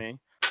match to me.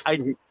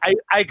 I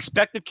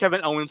expected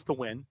Kevin Owens to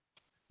win.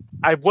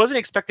 I wasn't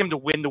expecting him to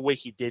win the way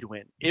he did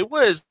win.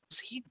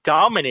 He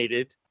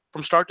dominated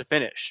from start to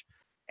finish.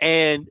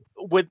 And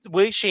with the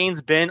way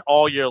Shane's been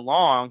all year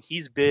long,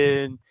 he's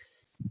been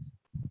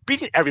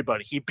beating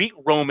everybody. He beat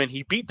Roman.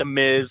 He beat The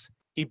Miz.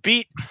 It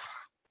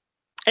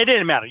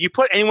didn't matter. You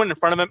put anyone in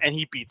front of him, and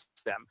he beats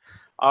them.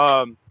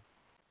 I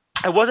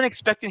wasn't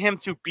expecting him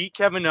to beat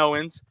Kevin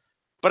Owens,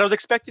 but I was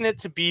expecting it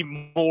to be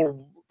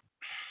more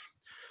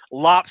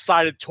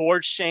lopsided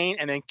towards Shane,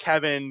 and then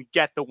Kevin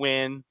get the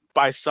win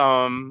by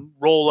some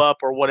roll-up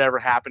or whatever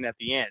happened at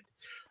the end.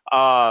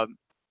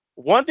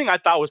 One thing I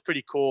thought was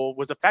pretty cool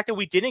was the fact that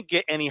we didn't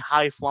get any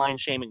high-flying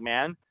Shane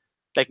McMahon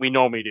like we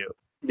normally do.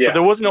 Yeah. So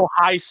there was no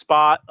high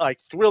spot, like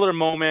thriller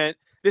moment.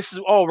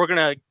 We're going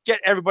to get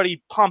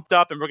everybody pumped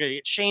up and we're going to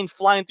get Shane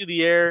flying through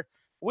the air.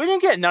 We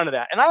didn't get none of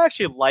that. And I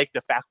actually like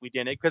the fact we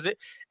didn't, because it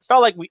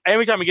felt like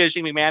every time we get a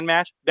Shane McMahon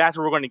match, that's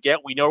what we're going to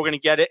get. We know we're going to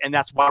get it, and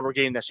that's why we're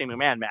getting that Shane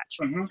McMahon match.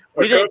 Mm-hmm.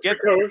 We didn't get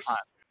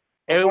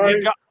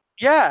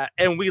that.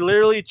 And we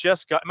literally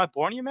just got. Am I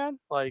boring you, man?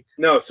 Like,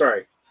 no,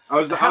 sorry. I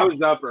was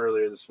up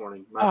earlier this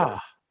morning. My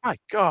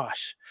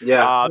gosh.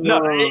 Yeah.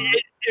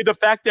 The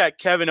fact that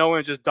Kevin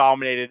Owens just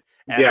dominated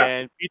and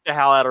then beat the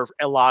hell out of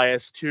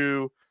Elias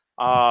too.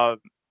 I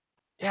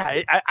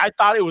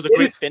thought it was a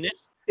great finish.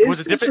 It was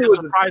a different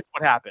surprise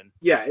what happened.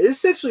 Yeah, it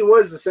essentially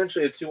was a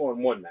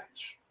 2-on-1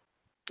 match.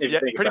 Yeah,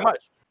 pretty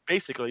much.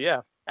 Basically, yeah,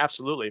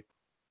 absolutely.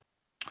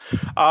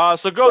 So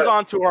it goes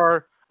on to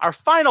our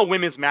final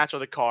women's match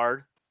of the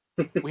card.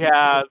 We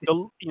have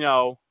the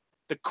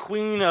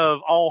queen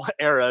of all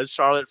eras,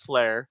 Charlotte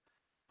Flair,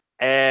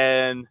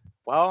 and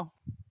the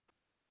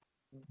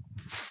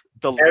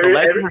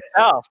legend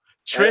herself,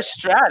 Trish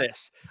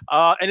Stratus,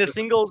 in a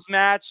singles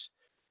match,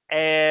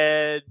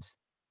 and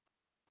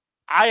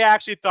I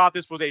actually thought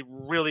this was a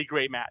really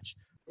great match.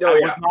 I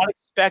was not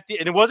expecting,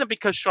 and it wasn't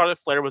because Charlotte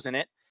Flair was in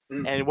it,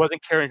 and it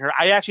wasn't carrying her.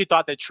 I actually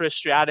thought that Trish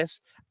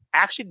Stratus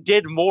actually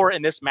did more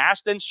in this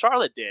match than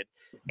Charlotte did,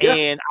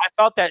 and I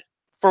felt that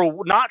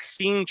for not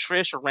seeing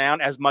Trish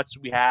around as much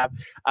as we have,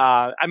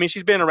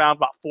 she's been around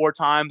about 4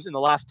 times in the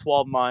last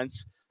 12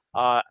 months,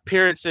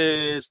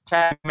 appearances,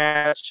 tag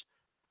match,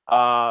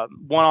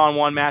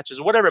 one-on-one matches,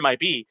 whatever it might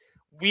be.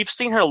 We've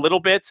seen her a little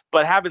bit,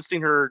 but haven't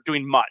seen her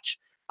doing much.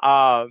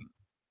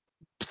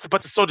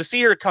 But to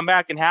see her come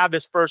back and have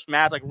this first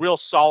match, like real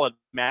solid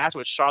match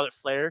with Charlotte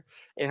Flair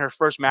in her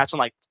first match in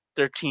like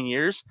 13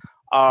 years,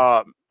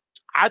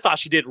 I thought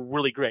she did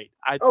really great.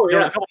 There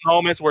was a couple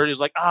moments where it was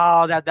like,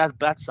 oh,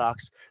 that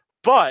sucks.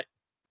 But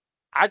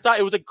I thought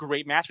it was a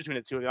great match between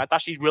the two of them. I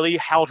thought she really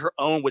held her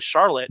own with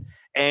Charlotte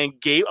and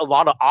gave a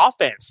lot of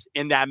offense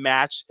in that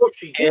match. Oh,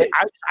 she did.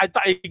 I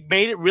thought it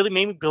made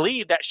me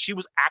believe that she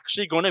was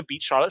actually going to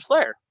beat Charlotte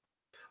Flair.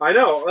 I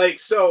know.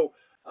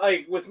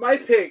 With my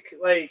pick,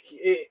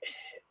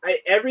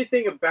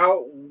 everything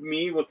about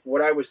me with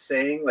what I was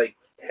saying, like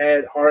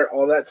head, heart,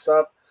 all that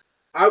stuff,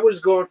 I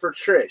was going for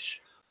Trish.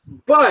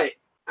 But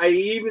I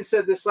even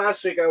said this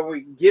last week,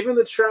 given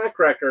the track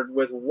record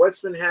with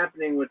what's been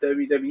happening with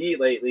WWE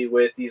lately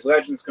with these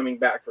legends coming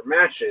back for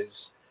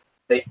matches,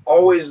 they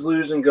always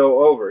lose and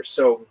go over.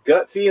 So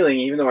gut feeling,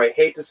 even though I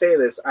hate to say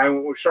this, I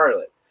went with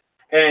Charlotte.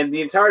 And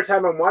the entire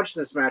time I'm watching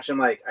this match, I'm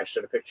like, I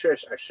should have picked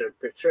Trish. I should have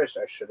picked Trish.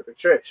 I should have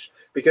picked Trish.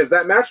 Because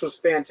that match was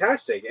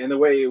fantastic and the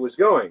way it was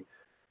going.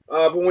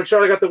 But when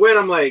Charlotte got the win,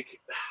 I'm like,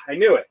 I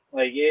knew it.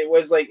 It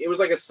was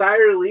like a sigh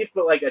of relief,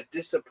 but like a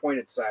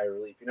disappointed sigh of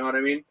relief. You know what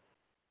I mean?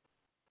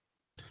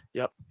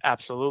 Yep,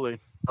 absolutely.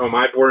 Oh, am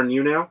I boring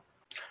you now?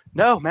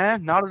 No,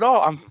 man, not at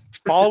all. I'm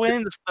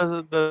following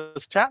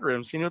this chat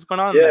room, seeing what's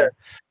going on there.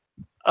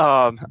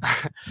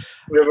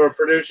 We have our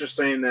producer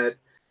saying that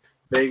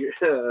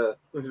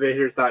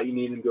Vader thought you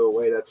needed him to go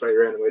away. That's why he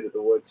ran away to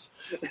the woods.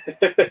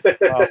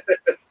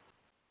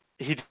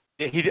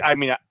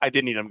 I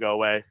did need him to go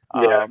away.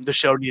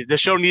 The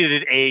show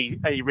needed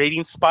a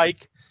rating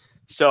spike.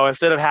 So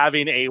instead of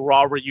having a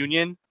Raw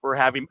reunion, we're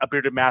having a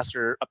Bearded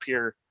Master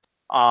appear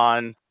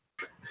on.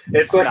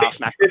 It's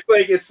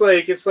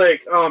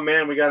like, oh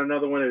man, we got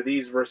another one of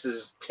these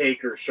versus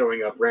Taker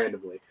showing up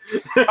randomly.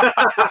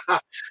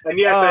 And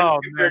yes, I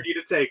compared you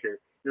to Taker.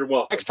 You're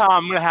welcome. Next time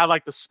I'm gonna have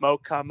like the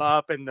smoke come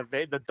up and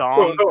the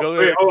dong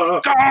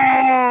go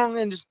gong,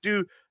 and just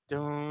do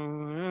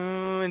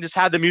and just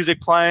have the music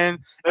playing,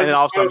 and then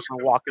all of a sudden I'm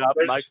gonna walk up.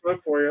 There's like,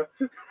 smoke for you.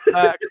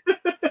 I'm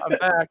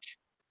back.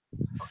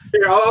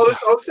 Here, I'll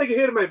just take a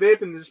hit of my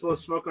vape and just blow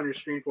smoke on your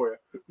screen for you.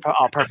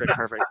 Oh, perfect.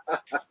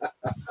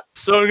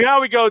 So now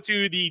we go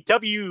to the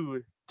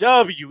WWE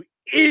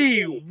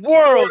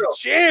World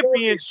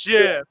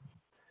Championship.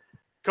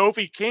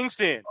 Kofi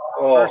Kingston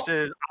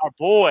versus our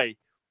boy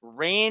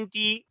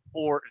Randy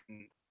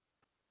Orton.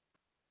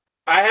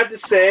 I have to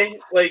say,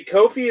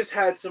 Kofi has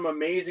had some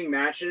amazing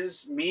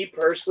matches. Me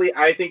personally,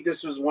 I think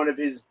this was one of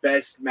his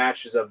best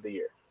matches of the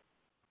year,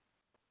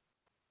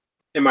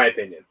 in my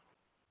opinion.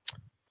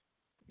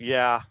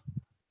 Yeah.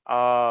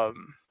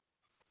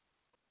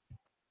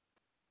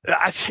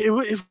 It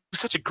was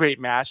such a great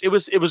match. It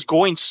was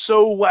going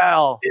so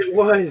well. It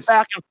was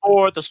back and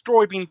forth. The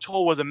story being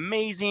told was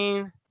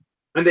amazing.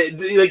 And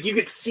like you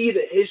could see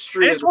the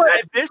history. This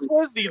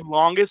was the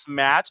longest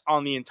match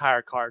on the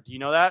entire card. Do you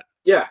know that?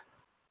 Yeah.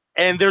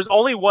 And there's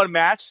only one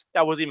match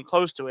that was even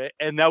close to it,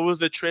 and that was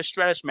the Trish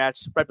Stratus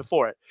match right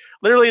before it.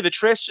 Literally, the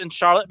Trish and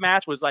Charlotte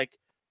match was like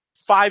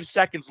 5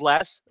 seconds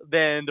less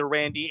than the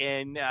Randy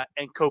and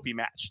Kofi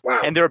match.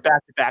 Wow. And they were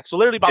back to back. So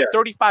literally about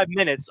 35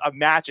 minutes of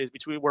matches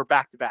were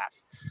back to back.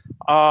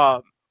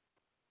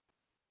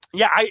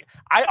 Yeah, I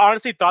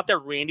honestly thought that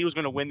Randy was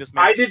going to win this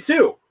match. I did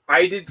too.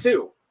 I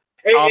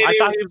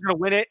thought he was going to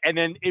win it, and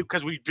then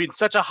because we've been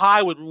such a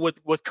high with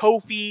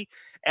Kofi,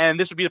 and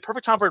this would be the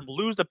perfect time for him to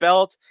lose the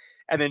belt,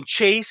 and then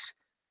Chase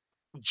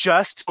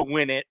just to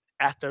win it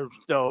at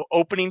the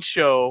opening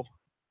show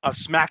of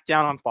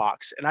SmackDown on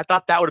Fox, and I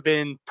thought that would have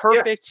been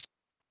perfect,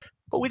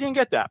 but we didn't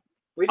get that.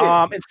 We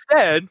didn't.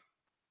 Instead,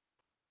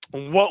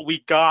 what we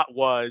got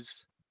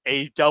was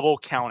a double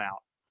countout,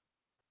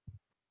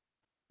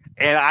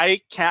 and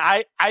I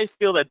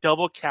feel that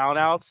double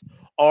countouts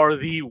are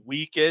the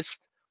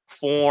weakest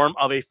form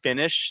of a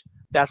finish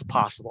that's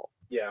possible.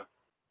 Yeah,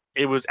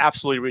 it was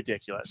absolutely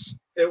ridiculous.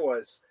 It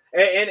was.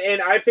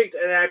 And I picked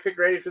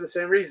Randy for the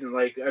same reason.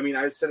 Like, I mean,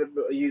 I've said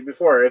it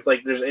before. If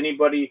like there's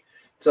anybody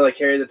to like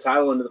carry the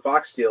title into the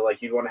Fox deal,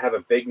 like you'd want to have a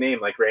big name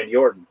like Randy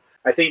Orton.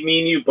 I think me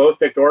and you both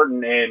picked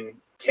Orton, and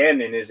Ken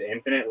in his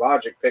infinite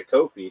logic picked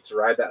Kofi to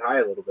ride that high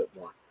a little bit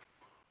more.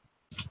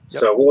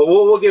 Yep. So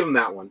we'll give him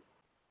that one.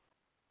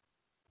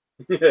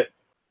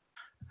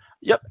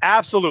 Yep,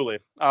 absolutely.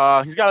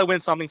 He's got to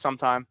win something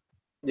sometime.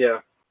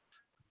 Yeah.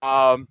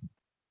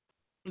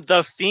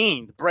 The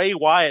Fiend, Bray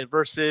Wyatt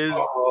versus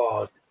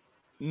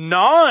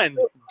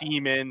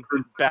non-demon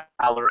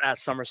Balor at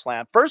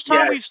SummerSlam. First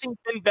time we've seen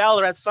Finn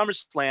Balor at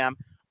SummerSlam,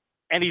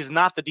 and he's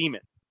not the demon.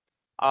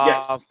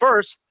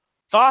 First,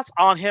 thoughts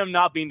on him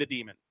not being the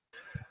demon?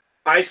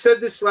 I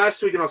said this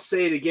last week, and I'll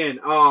say it again.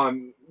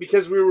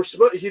 Because we were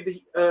supposed,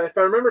 if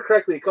I remember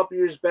correctly, a couple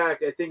years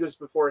back, I think it was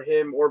before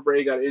him or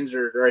Bray got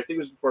injured, or I think it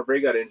was before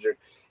Bray got injured.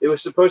 It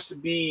was supposed to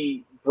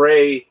be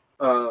Bray,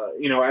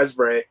 as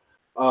Bray,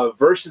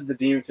 versus the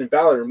Demon Finn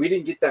Balor, and we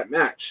didn't get that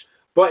match.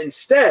 But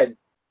instead,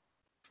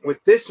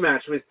 with this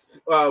match, we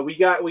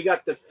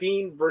got the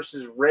Fiend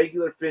versus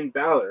regular Finn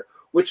Balor,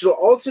 which will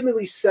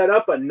ultimately set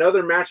up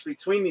another match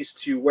between these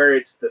two, where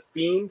it's the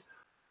Fiend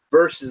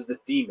versus the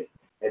Demon.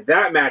 And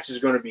that match is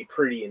going to be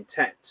pretty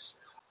intense.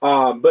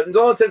 But in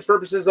all intents and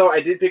purposes, though,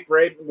 I did pick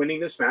Bray winning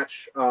this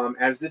match,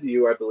 as did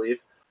you, I believe,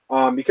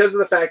 because of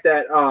the fact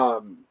that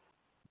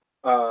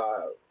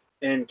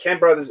and Ken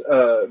brought this,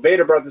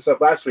 Vader brought this up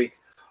last week,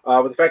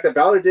 with the fact that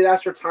Balor did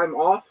ask for time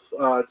off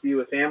to be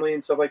with family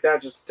and stuff like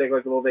that, just to take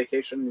like a little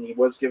vacation, and he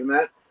was given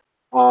that.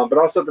 But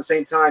also at the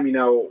same time, he's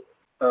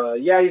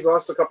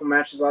lost a couple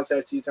matches, lost the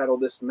IC title,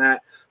 this and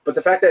that. But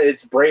the fact that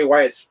it's Bray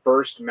Wyatt's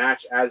first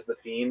match as the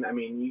Fiend, I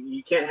mean,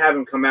 you can't have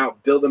him come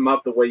out, build him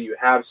up the way you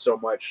have so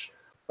much,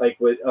 like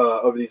with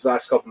over these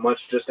last couple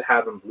months, just to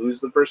have him lose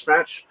the first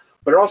match.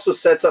 But it also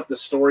sets up the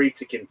story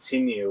to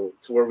continue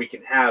to where we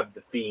can have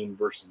the Fiend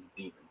versus the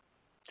Demon.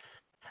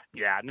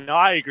 Yeah, no,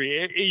 I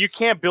agree. You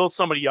can't build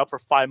somebody up for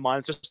 5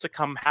 months just to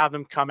have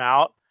them come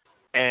out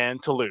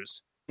and to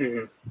lose.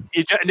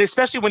 Mm-hmm.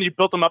 Especially when you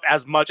built them up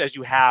as much as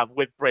you have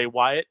with Bray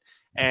Wyatt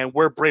and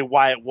where Bray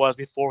Wyatt was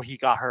before he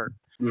got hurt.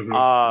 Mm-hmm.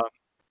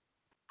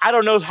 I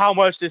don't know how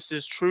much this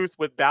is truth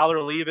with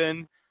Balor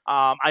leaving.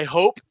 I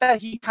hope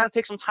that he kind of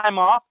takes some time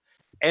off.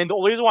 And the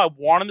only reason why I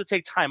want him to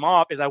take time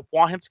off is I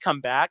want him to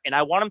come back, and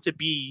I want him to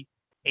be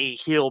a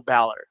heel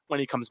Balor when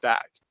he comes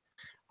back.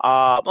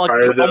 Almost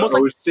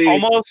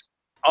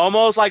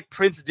like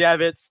Prince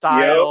Devitt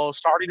style,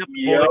 starting up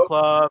the Bullet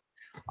Club.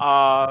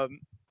 I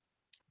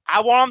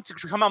want him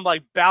to come out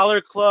like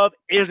Balor Club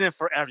isn't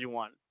for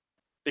everyone,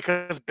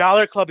 because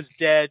Balor Club is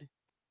dead.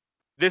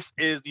 This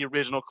is the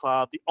original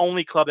club, the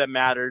only club that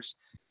matters.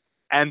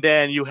 And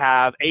then you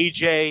have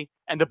AJ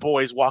and the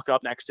boys walk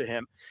up next to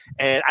him.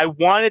 And I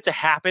want it to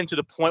happen to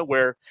the point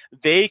where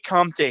they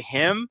come to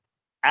him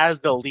as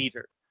the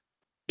leader,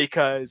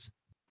 because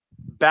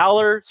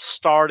Balor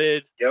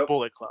started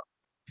Bullet Club.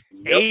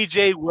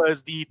 AJ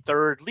was the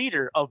third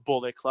leader of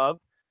Bullet Club,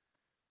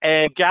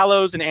 and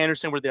Gallows and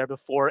Anderson were there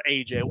before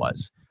AJ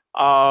was.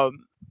 I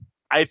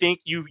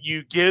think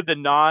you give the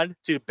nod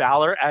to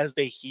Balor as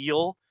the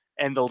heel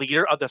and the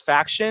leader of the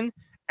faction,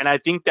 and I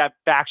think that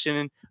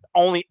faction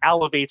only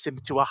elevates him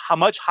to a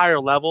much higher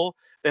level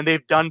than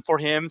they've done for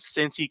him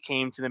since he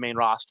came to the main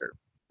roster.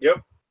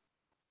 Yep.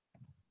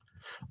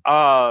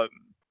 But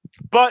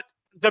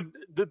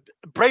the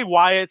Bray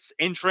Wyatt's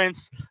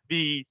entrance,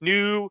 the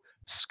new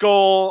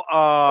skull.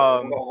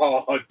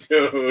 Oh,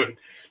 dude,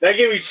 that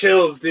gave me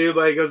chills, dude.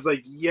 Like I was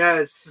like,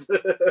 yes,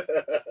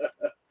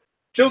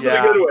 chills in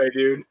a good way,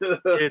 dude.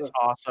 It's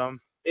awesome.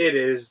 It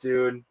is,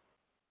 dude.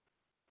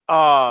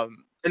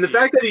 And the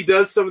fact that he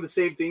does some of the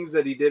same things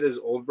that he did as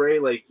old Bray,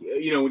 like,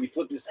 when he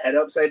flipped his head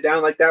upside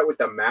down like that with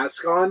the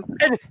mask on.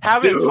 And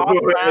having it top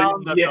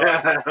around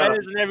the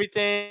heads and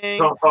everything.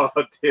 Oh,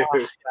 dude.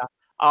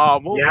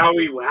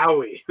 Yowie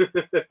wowie.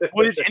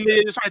 And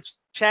they just started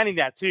chanting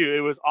that too.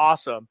 It was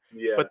awesome.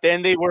 Yeah. But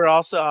then they were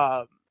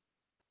also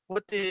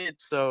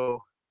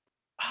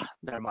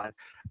never mind.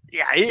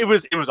 Yeah, it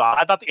was awesome.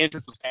 I thought the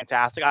entrance was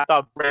fantastic. I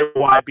thought Bray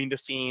Wyatt being the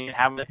Fiend,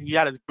 he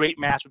had a great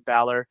match with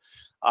Balor.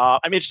 I'm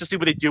interested to see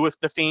what they do with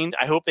the Fiend.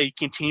 I hope they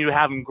continue to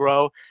have him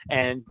grow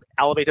and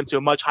elevate him to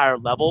a much higher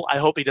level. I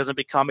hope he doesn't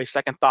become a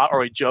second thought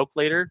or a joke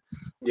later.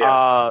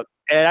 Yeah.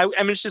 And I'm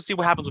interested to see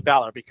what happens with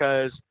Balor,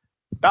 because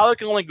Balor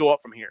can only go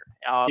up from here.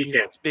 He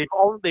can.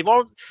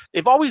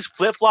 They've always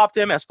flip flopped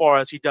him as far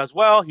as he does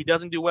well, he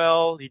doesn't do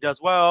well, he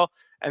does well,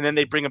 and then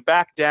they bring him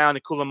back down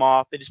to cool him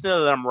off. They just need to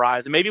let him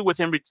rise. And maybe with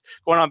him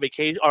going on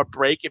vacation or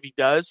break, if he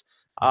does,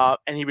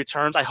 and he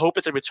returns, I hope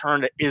it's a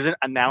return that isn't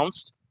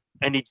announced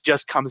and he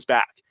just comes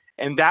back.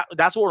 And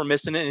that's what we're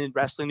missing in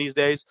wrestling these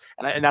days,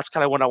 and that's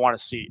kind of what I want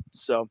to see.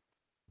 So,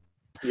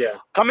 yeah.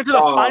 Coming to the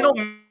final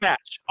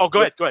match. Oh,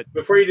 go ahead.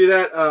 Before you do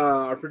that,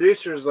 our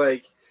producer's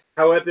like,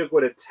 how epic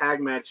would a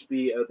tag match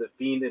be of the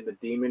Fiend and the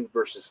Demon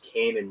versus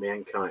Kane and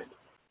Mankind?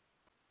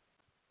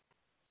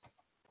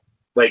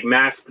 Like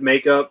masked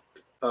makeup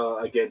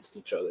against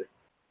each other.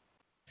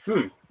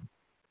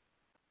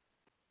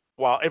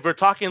 Well, if we're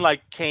talking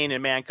like Kane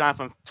and Mankind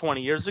from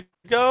 20 years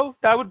ago,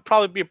 that would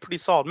probably be a pretty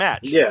solid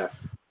match. Yeah.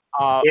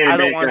 I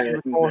don't want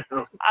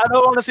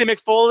to see Mick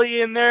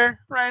Foley in there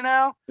right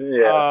now.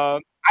 Yeah.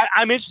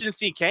 I'm interested in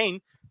seeing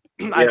Kane.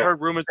 I've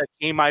heard rumors that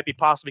Kane might be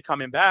possibly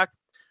coming back.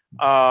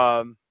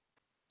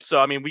 So,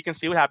 I mean, we can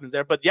see what happens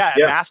there. But,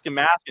 mask,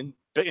 and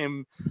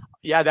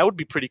that would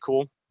be pretty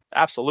cool.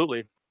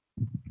 Absolutely.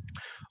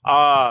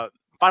 Final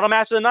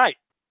match of the night.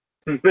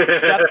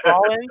 Seth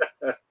Rollins,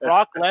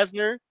 Brock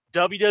Lesnar,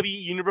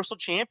 WWE Universal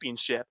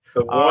Championship.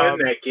 The one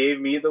that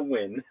gave me the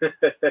win.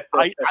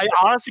 I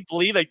honestly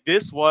believe like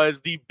this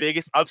was the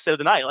biggest upset of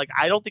the night. Like,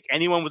 I don't think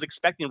anyone was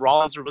expecting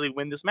Rollins to really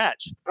win this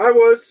match. I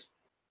was.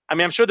 I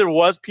mean, I'm sure there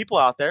was people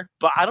out there,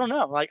 but I don't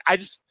know. Like, I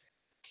just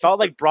felt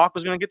like Brock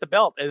was going to get the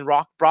belt and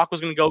Brock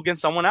was going to go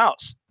against someone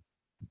else.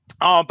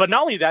 But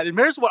not only that,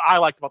 here's what I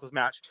liked about this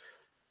match.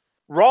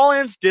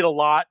 Rollins did a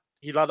lot.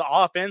 He did a lot of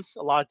offense,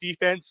 a lot of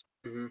defense.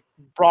 Mm-hmm.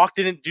 Brock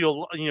did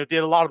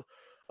a lot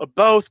of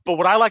both. But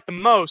what I liked the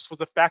most was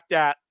the fact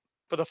that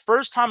for the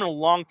first time in a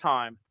long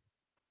time,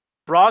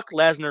 Brock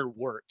Lesnar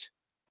worked.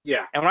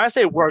 Yeah. And when I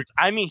say worked,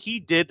 I mean he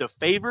did the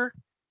favor,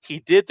 he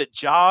did the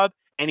job,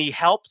 and he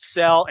helped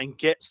sell and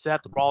get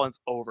Seth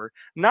Rollins over.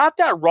 Not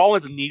that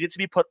Rollins needed to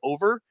be put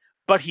over,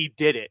 but he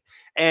did it.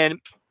 And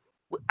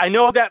I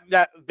know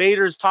that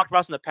Vader's talked about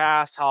this in the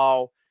past,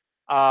 how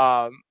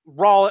Brock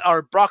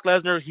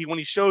Lesnar, when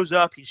he shows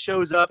up, he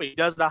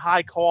does it at a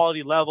high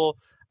quality level.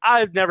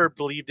 I've never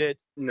believed it.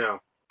 No.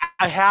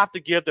 I have to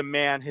give the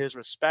man his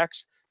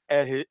respects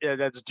and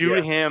that's due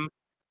to him.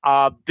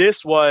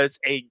 This was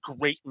a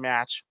great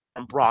match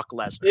from Brock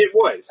Lesnar. It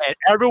was. And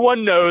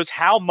everyone knows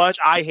how much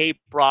I hate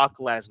Brock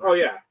Lesnar. Oh,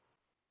 yeah.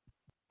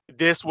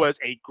 This was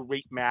a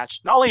great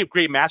match. Not only a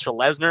great match for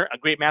Lesnar, a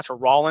great match for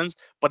Rollins,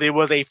 but it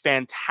was a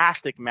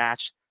fantastic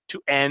match to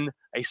end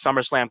a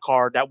SummerSlam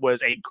card. That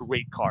was a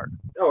great card.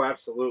 Oh,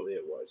 absolutely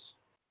it was.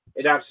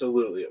 It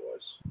absolutely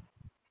was.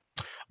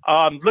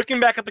 Looking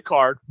back at the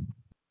card,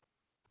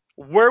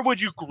 where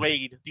would you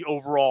grade the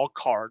overall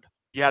card?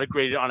 You had to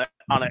grade it on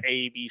an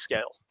A/B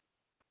scale.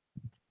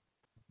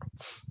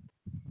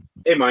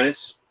 A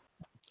minus.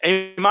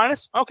 A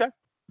minus? Okay,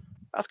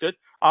 that's good.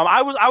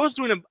 I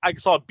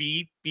saw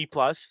B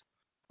plus,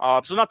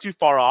 so not too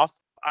far off.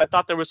 I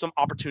thought there was some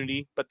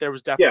opportunity, but there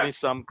was definitely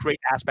some great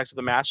aspects of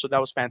the match, so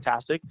that was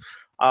fantastic.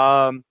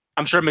 I'm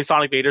sure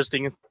Masonic Vader's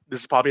thinking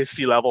this is probably a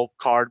C-level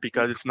card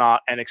because it's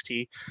not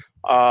NXT.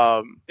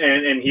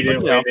 And he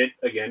didn't win it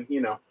again,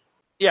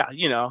 Yeah,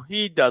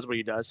 he does what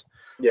he does.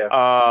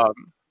 Yeah.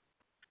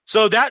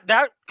 So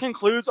that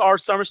concludes our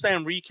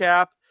SummerSlam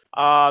recap.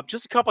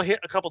 Just a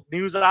couple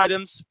news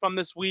items from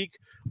this week.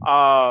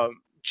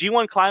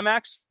 G1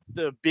 Climax,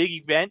 the big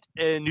event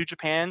in New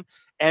Japan,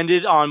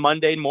 ended on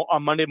Monday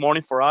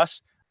morning for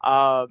us.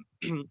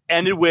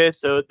 Ended with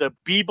the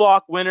B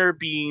block winner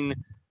being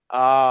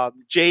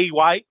Jay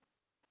White,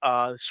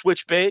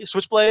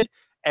 Switchblade,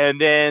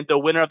 and then the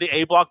winner of the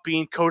A block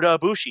being Kota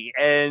Ibushi.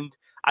 And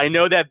I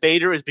know that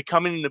Vader is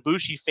becoming an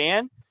Ibushi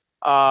fan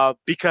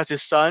because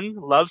his son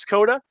loves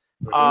Kota.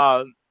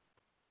 Mm-hmm.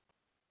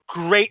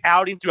 Great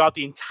outing throughout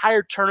the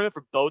entire tournament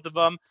for both of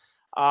them.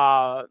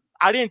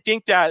 I didn't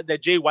think that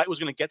Jay White was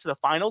going to get to the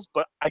finals,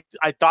 but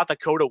I thought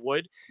that Kota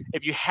would.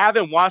 If you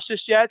haven't watched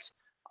this yet,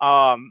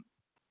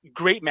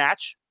 great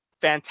match,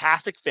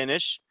 fantastic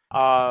finish.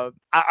 Are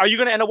you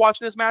going to end up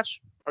watching this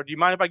match, or do you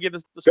mind if I give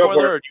the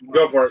spoiler?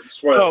 Go for it.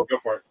 Spoiler. Go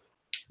for it.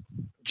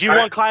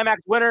 G1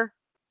 Climax winner.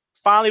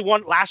 Finally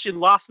won. Last year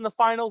lost in the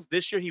finals.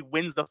 This year he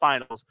wins the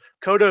finals.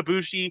 Kota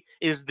Ibushi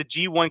is the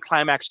G1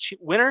 Climax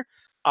winner.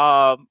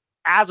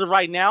 As of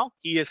right now,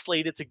 he is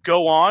slated to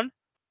go on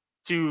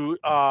to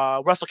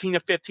Wrestle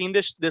Kingdom 15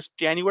 this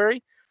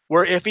January,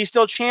 where if he's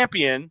still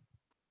champion,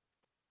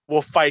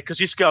 will fight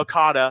Kazuchika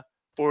Okada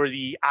for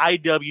the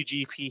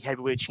IWGP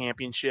Heavyweight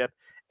Championship.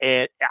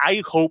 And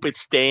I hope it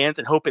stands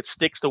and hope it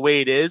sticks the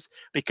way it is,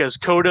 because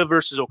Kota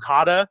versus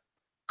Okada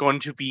going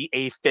to be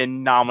a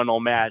phenomenal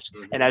match.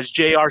 And as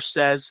JR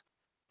says,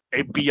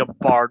 it'd be a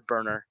barn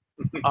burner.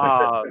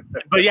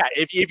 But yeah,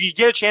 if you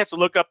get a chance to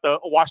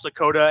watch the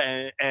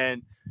Kota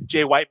and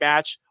Jay White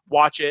match,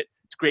 watch it.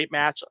 It's a great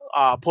match.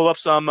 Pull up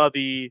some of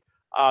the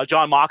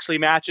John Moxley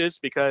matches,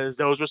 because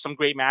those were some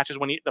great matches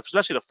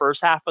especially the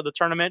first half of the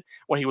tournament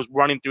when he was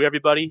running through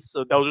everybody.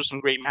 So those are some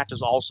great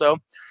matches also.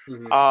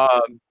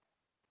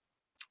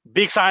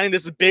 Big signing.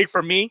 This is big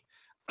for me.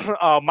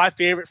 My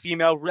favorite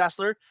female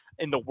wrestler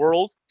in the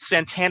world,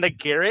 Santana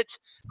Garrett,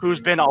 who's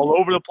been all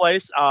over the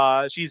place.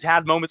 She's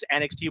had moments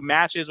in NXT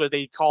matches where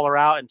they call her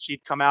out and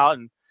she'd come out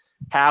and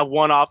have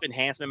one-off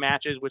enhancement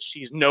matches, which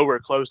she's nowhere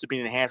close to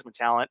being an enhancement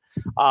talent.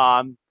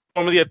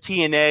 Formerly of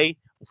TNA,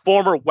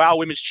 former WOW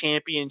Women's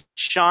Champion,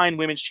 Shine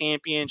Women's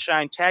Champion,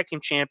 Shine Tag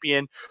Team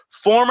Champion,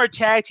 former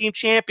Tag Team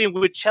Champion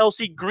with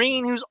Chelsea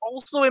Green, who's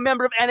also a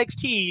member of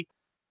NXT,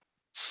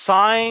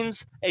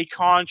 signs a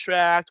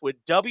contract with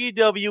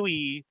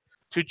WWE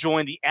to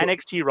join the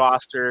NXT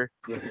roster.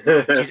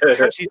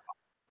 She's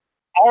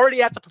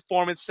already at the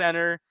Performance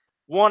Center.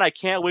 One, I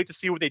can't wait to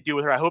see what they do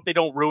with her. I hope they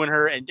don't ruin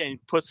her and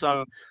put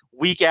some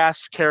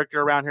weak-ass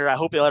character around her. I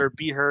hope they let her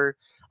beat her.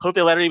 I hope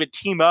they let her even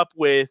team up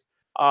with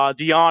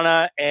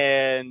Deonna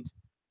and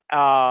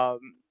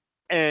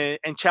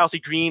Chelsea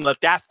Green. Let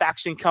that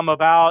faction come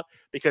about,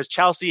 because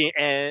Chelsea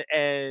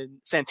and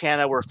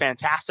Santana were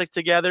fantastic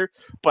together.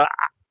 But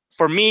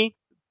for me,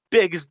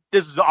 this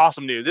is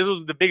awesome news. This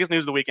was the biggest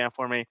news of the weekend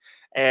for me,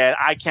 and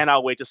I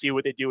cannot wait to see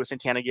what they do with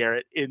Santana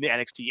Garrett in the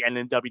NXT and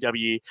in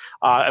WWE.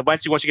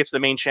 Eventually, once she gets to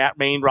the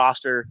main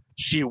roster,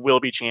 she will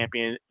be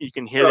champion. You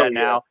can hear that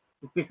now.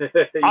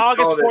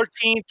 August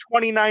 14,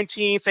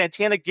 2019,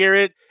 Santana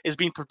Garrett is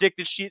being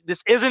predicted.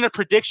 This isn't a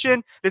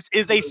prediction. This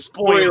is a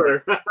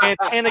spoiler.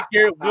 Santana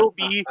Garrett will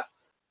be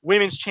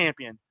women's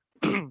champion.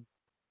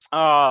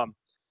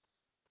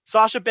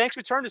 Sasha Banks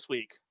returned this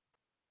week.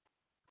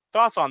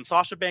 Thoughts on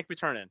Sasha Banks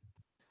returning?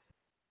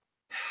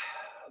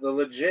 The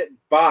legit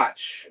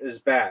botch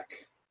is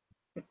back.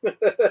 My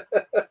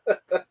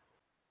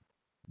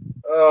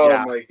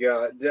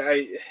God.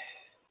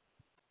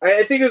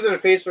 I think it was in a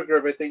Facebook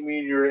group, I think me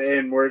and you were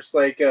in, where it's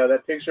like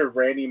that picture of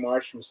Randy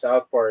Marsh from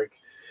South Park.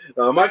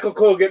 Michael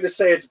Cole getting to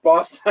say it's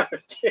boss time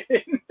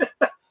again.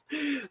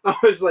 I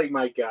was like,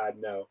 my God,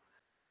 no.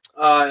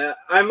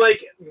 I'm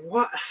like,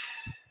 what?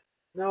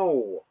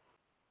 No.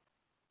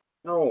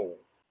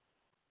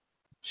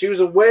 She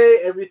was away,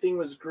 everything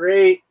was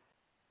great.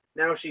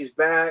 Now she's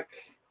back,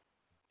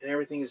 and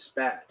everything is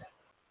bad.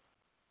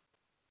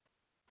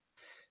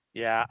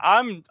 Yeah,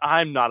 I'm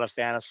not a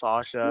fan of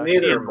Sasha.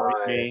 Neither she am annoys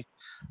I. me.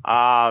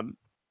 I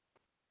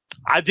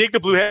dig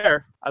the blue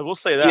hair. I will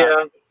say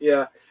that.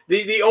 Yeah.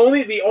 The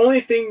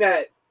only thing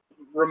that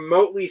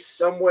remotely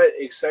somewhat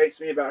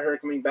excites me about her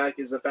coming back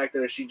is the fact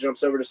that if she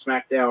jumps over to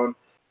SmackDown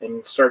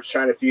and starts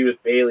trying to feud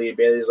with Bayley, and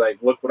Bayley's like,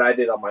 "Look what I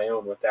did on my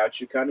own without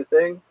you," kind of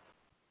thing.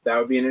 That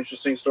would be an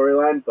interesting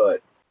storyline,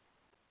 but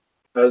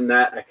other than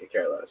that, I could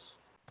care less.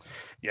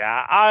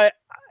 Yeah,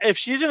 if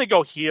she's gonna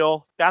go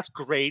heel, that's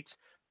great.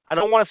 I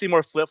don't want to see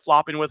more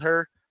flip-flopping with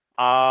her.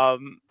 I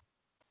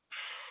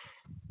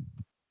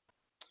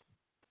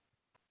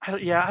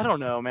don't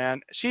know,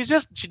 man. She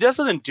just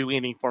doesn't do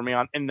anything for me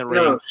in the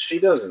ring. No, she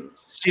doesn't.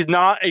 She's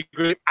not a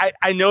great.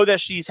 I know that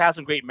she's had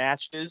some great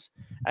matches.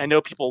 I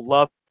know people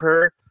love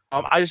her.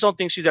 I just don't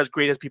think she's as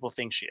great as people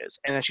think she is.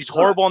 And she's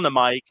horrible on the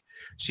mic.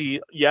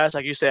 Yes,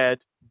 like you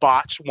said,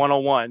 botch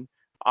 101.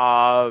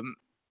 So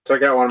I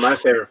got one of my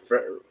favorite,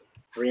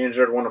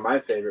 re-injured one of my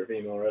favorite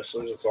female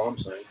wrestlers. That's all I'm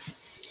saying.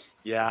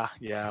 Yeah,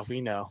 we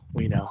know.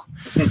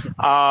 So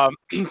I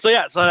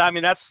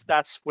mean,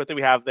 that's what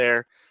we have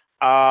there.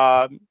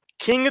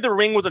 King of the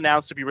Ring was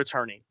announced to be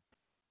returning.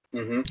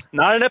 Mm-hmm.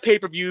 Not in a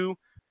pay-per-view,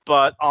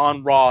 but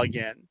on Raw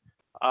again.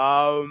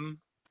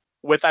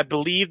 With, I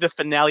believe, the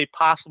finale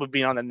possibly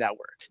being on the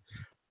network.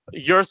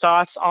 Your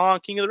thoughts on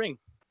King of the Ring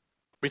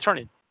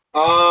returning?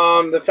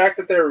 The fact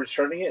that they're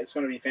returning it's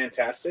going to be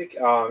fantastic.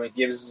 It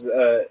gives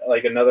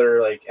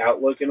another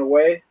outlook in a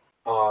way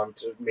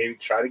to maybe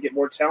try to get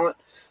more talent.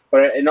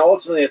 And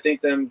ultimately, I think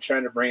them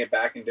trying to bring it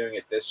back and doing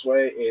it this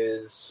way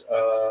is,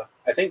 I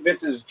think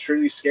Vince is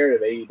truly scared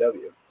of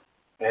AEW,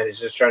 and he's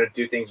just trying to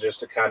do things just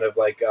to kind of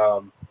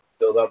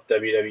build up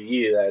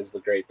WWE. That is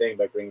the great thing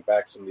by bringing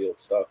back some of the old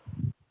stuff.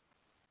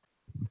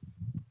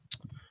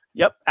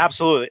 Yep,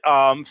 absolutely.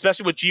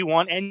 Especially with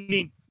G1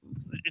 ending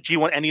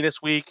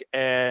this week,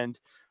 and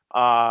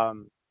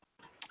AEW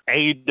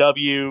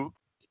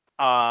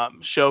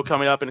show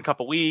coming up in a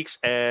couple weeks,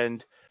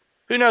 and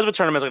who knows what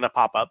tournaments are going to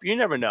pop up. You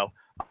never know.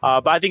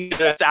 But I think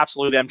that's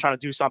absolutely them trying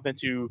to do something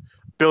to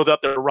build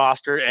up their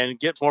roster and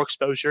get more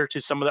exposure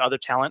to some of the other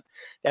talent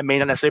that may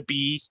not necessarily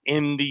be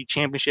in the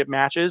championship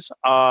matches.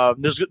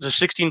 There's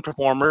 16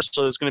 performers,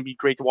 so it's going to be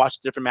great to watch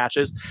the different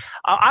matches.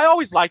 I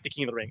always liked the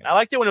King of the Ring. I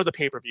liked it when it was a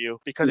pay-per-view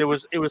because it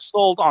was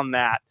sold on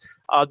that.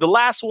 The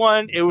last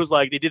one, it was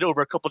like they did it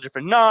over a couple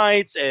different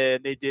nights,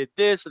 and they did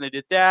this and they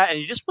did that, and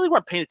you just really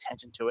weren't paying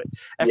attention to it.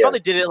 I felt they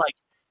did it like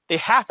they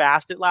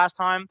half-assed it last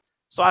time,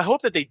 so I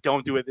hope that they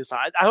don't do it this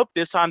time. I hope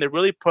this time they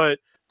really put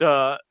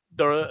the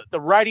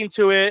writing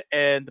to it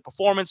and the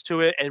performance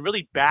to it and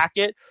really back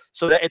it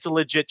so that it's a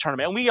legit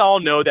tournament. And we all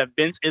know that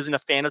Vince isn't a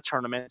fan of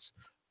tournaments,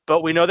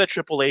 but we know that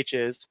Triple H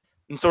is.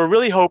 And so we're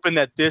really hoping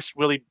that this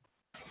really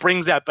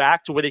brings that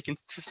back to where they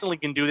consistently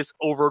can do this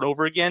over and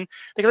over again.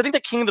 Because I think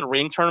the King of the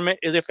Ring tournament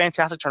is a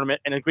fantastic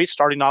tournament and a great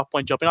starting off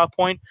point, jumping off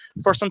point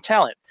for some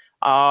talent.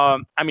 I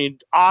mean,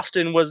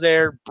 Austin was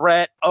there,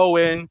 Brett,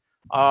 Owen.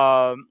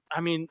 I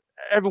mean,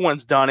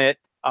 everyone's done it.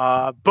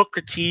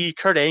 Booker T,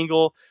 Kurt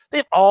Angle,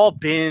 they've all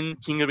been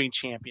King of the Ring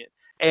champion.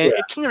 And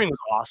King of the Ring was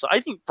awesome. I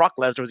think Brock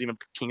Lesnar was even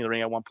King of the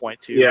Ring at one point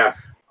too. Yeah.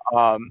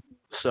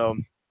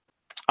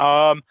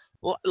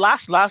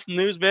 Last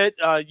news bit.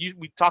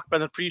 We talked about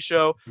in the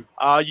pre-show.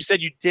 You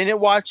said you didn't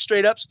watch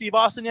Straight Up Steve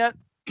Austin yet?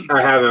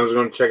 I haven't. I was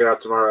going to check it out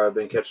tomorrow. I've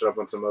been catching up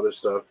on some other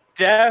stuff.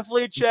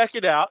 Definitely check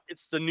it out.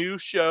 It's the new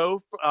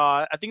show.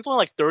 I think it's only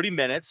like 30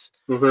 minutes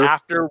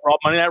after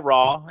Monday Night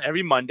Raw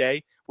every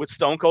Monday with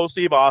Stone Cold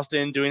Steve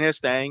Austin doing his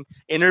thing,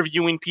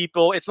 interviewing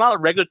people. It's not a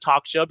regular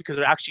talk show because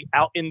they're actually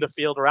out in the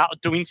field or out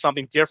doing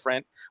something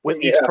different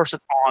with each person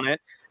on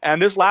it.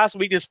 And this last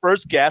week, his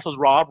first guest was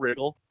Rob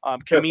Riggle,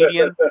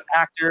 comedian,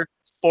 actor,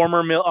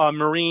 former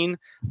Marine,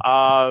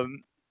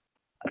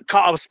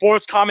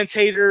 sports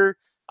commentator,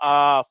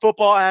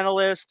 football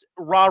analyst.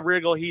 Rob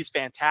Riggle, he's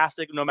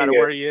fantastic no matter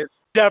where he is.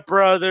 Step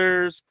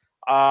Brothers,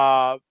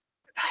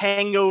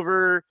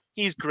 Hangover,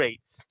 he's great.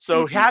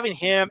 So having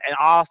him and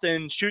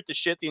Austin shoot the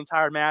shit the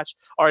entire match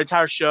or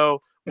entire show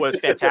was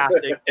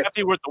fantastic.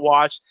 Definitely worth the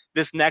watch.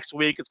 This next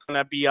week, it's going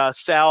to be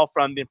Sal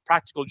from the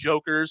Practical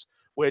Jokers,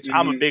 which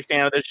I'm a big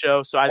fan of this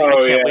show. So I can't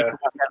wait to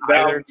watch that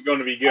either. One's going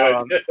to be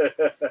good.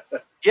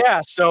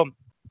 So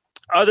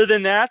other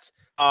than that,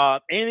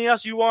 anything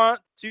else you want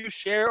to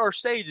share or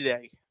say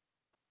today?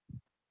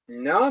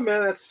 No,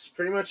 man, that's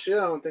pretty much it.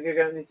 I don't think I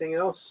got anything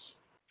else.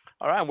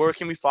 All right, where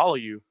can we follow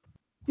you?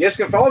 You guys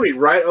can follow me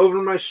right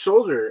over my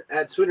shoulder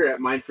at Twitter at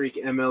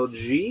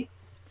MindFreakMLG.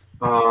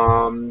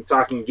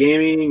 Talking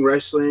gaming,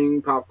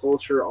 wrestling, pop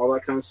culture, all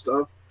that kind of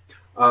stuff.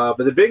 But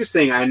the biggest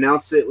thing, I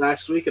announced it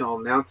last week, and I'll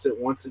announce it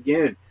once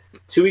again.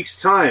 2 weeks'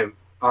 time,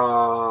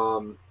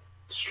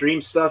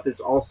 stream stuff is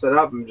all set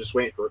up. I'm just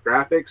waiting for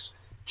graphics.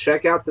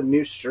 Check out the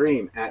new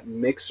stream at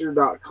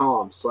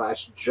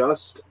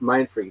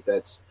mixer.com/justmindfreak.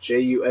 That's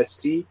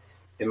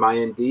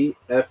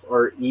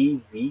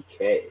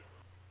JUSTMINDFREVK.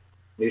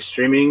 New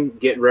streaming,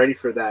 getting ready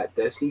for that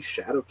Destiny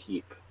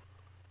Shadowkeep.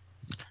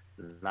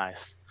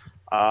 Nice.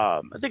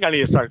 I think I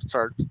need to start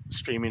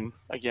streaming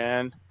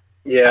again.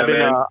 Yeah,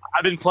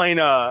 I've been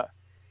playing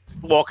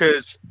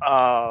because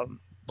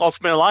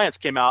Ultimate Alliance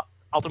came out.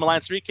 Ultimate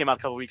Alliance 3 came out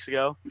a couple weeks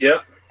ago.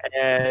 Yep.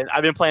 And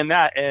I've been playing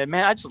that, and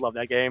man, I just love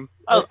that game.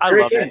 I love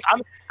it. I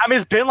mean,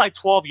 it's been like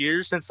 12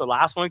 years since the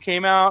last one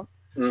came out,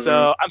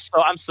 so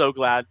I'm so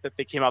glad that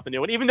they came out the new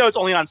one, even though it's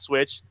only on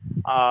Switch.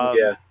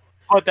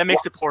 But that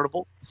makes it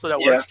portable, so that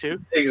works too.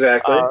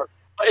 Exactly.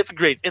 But it's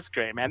great,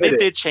 man. They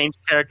did change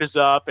characters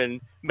up and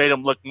made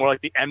them look more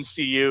like the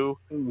MCU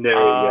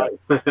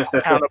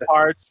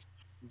counterparts.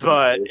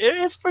 But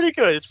it's pretty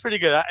good. It's pretty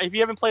good. If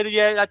you haven't played it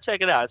yet, check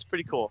it out. It's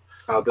pretty cool.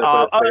 Other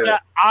than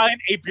that, I'm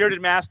a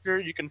Bearded Master.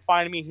 You can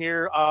find me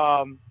here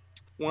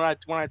when I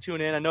tune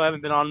in. I know I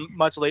haven't been on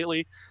much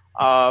lately,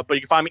 but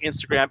you can find me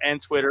Instagram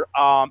and Twitter.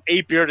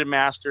 A Bearded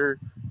Master,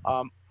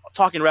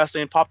 talking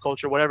wrestling, pop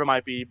culture, whatever it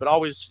might be. But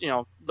always,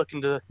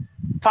 looking to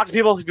talk to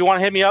people. If you want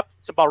to hit me up,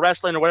 it's about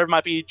wrestling or whatever it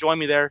might be. Join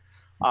me there.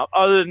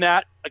 Other than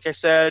that, like I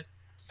said,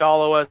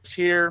 follow us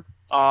here.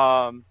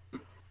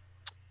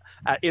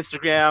 At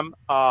Instagram,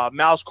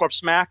 Malice Corp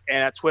Smack,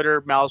 and at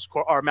Twitter, Malice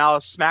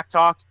Smack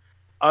Talk.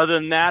 Other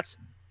than that,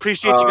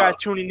 appreciate you guys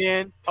tuning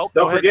in.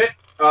 Don't forget.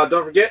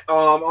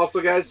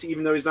 Also, guys,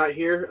 even though he's not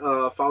here,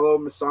 follow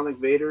Masonic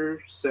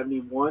Vader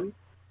 71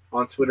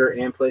 on Twitter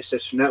and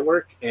PlayStation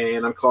Network.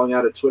 And I'm calling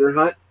out a Twitter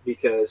hunt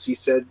because he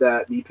said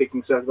that me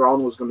picking Seth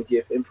Rollins was going to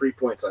give him free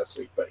points last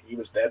week, but he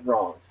was dead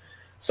wrong.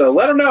 So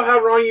let him know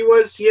how wrong he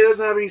was. He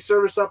doesn't have any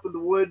service up in the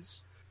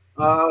woods.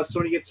 So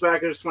when he gets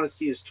back, I just want to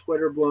see his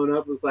Twitter blown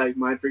up with like,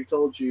 Mind Freak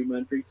told you,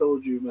 Mind Freak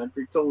told you, Mind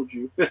Freak told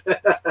you.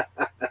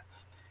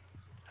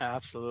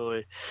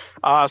 Absolutely.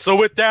 So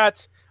with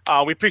that,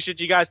 we appreciate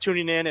you guys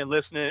tuning in and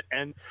listening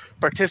and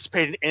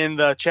participating in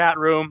the chat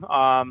room.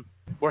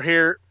 We're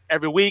here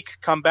every week.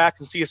 Come back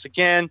and see us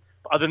again.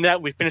 But other than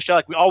that, we finish out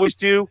like we always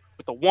do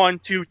with the 1,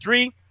 2,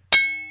 3.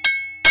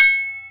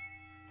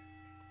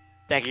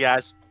 Thank you,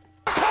 guys.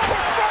 We're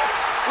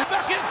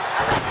back in.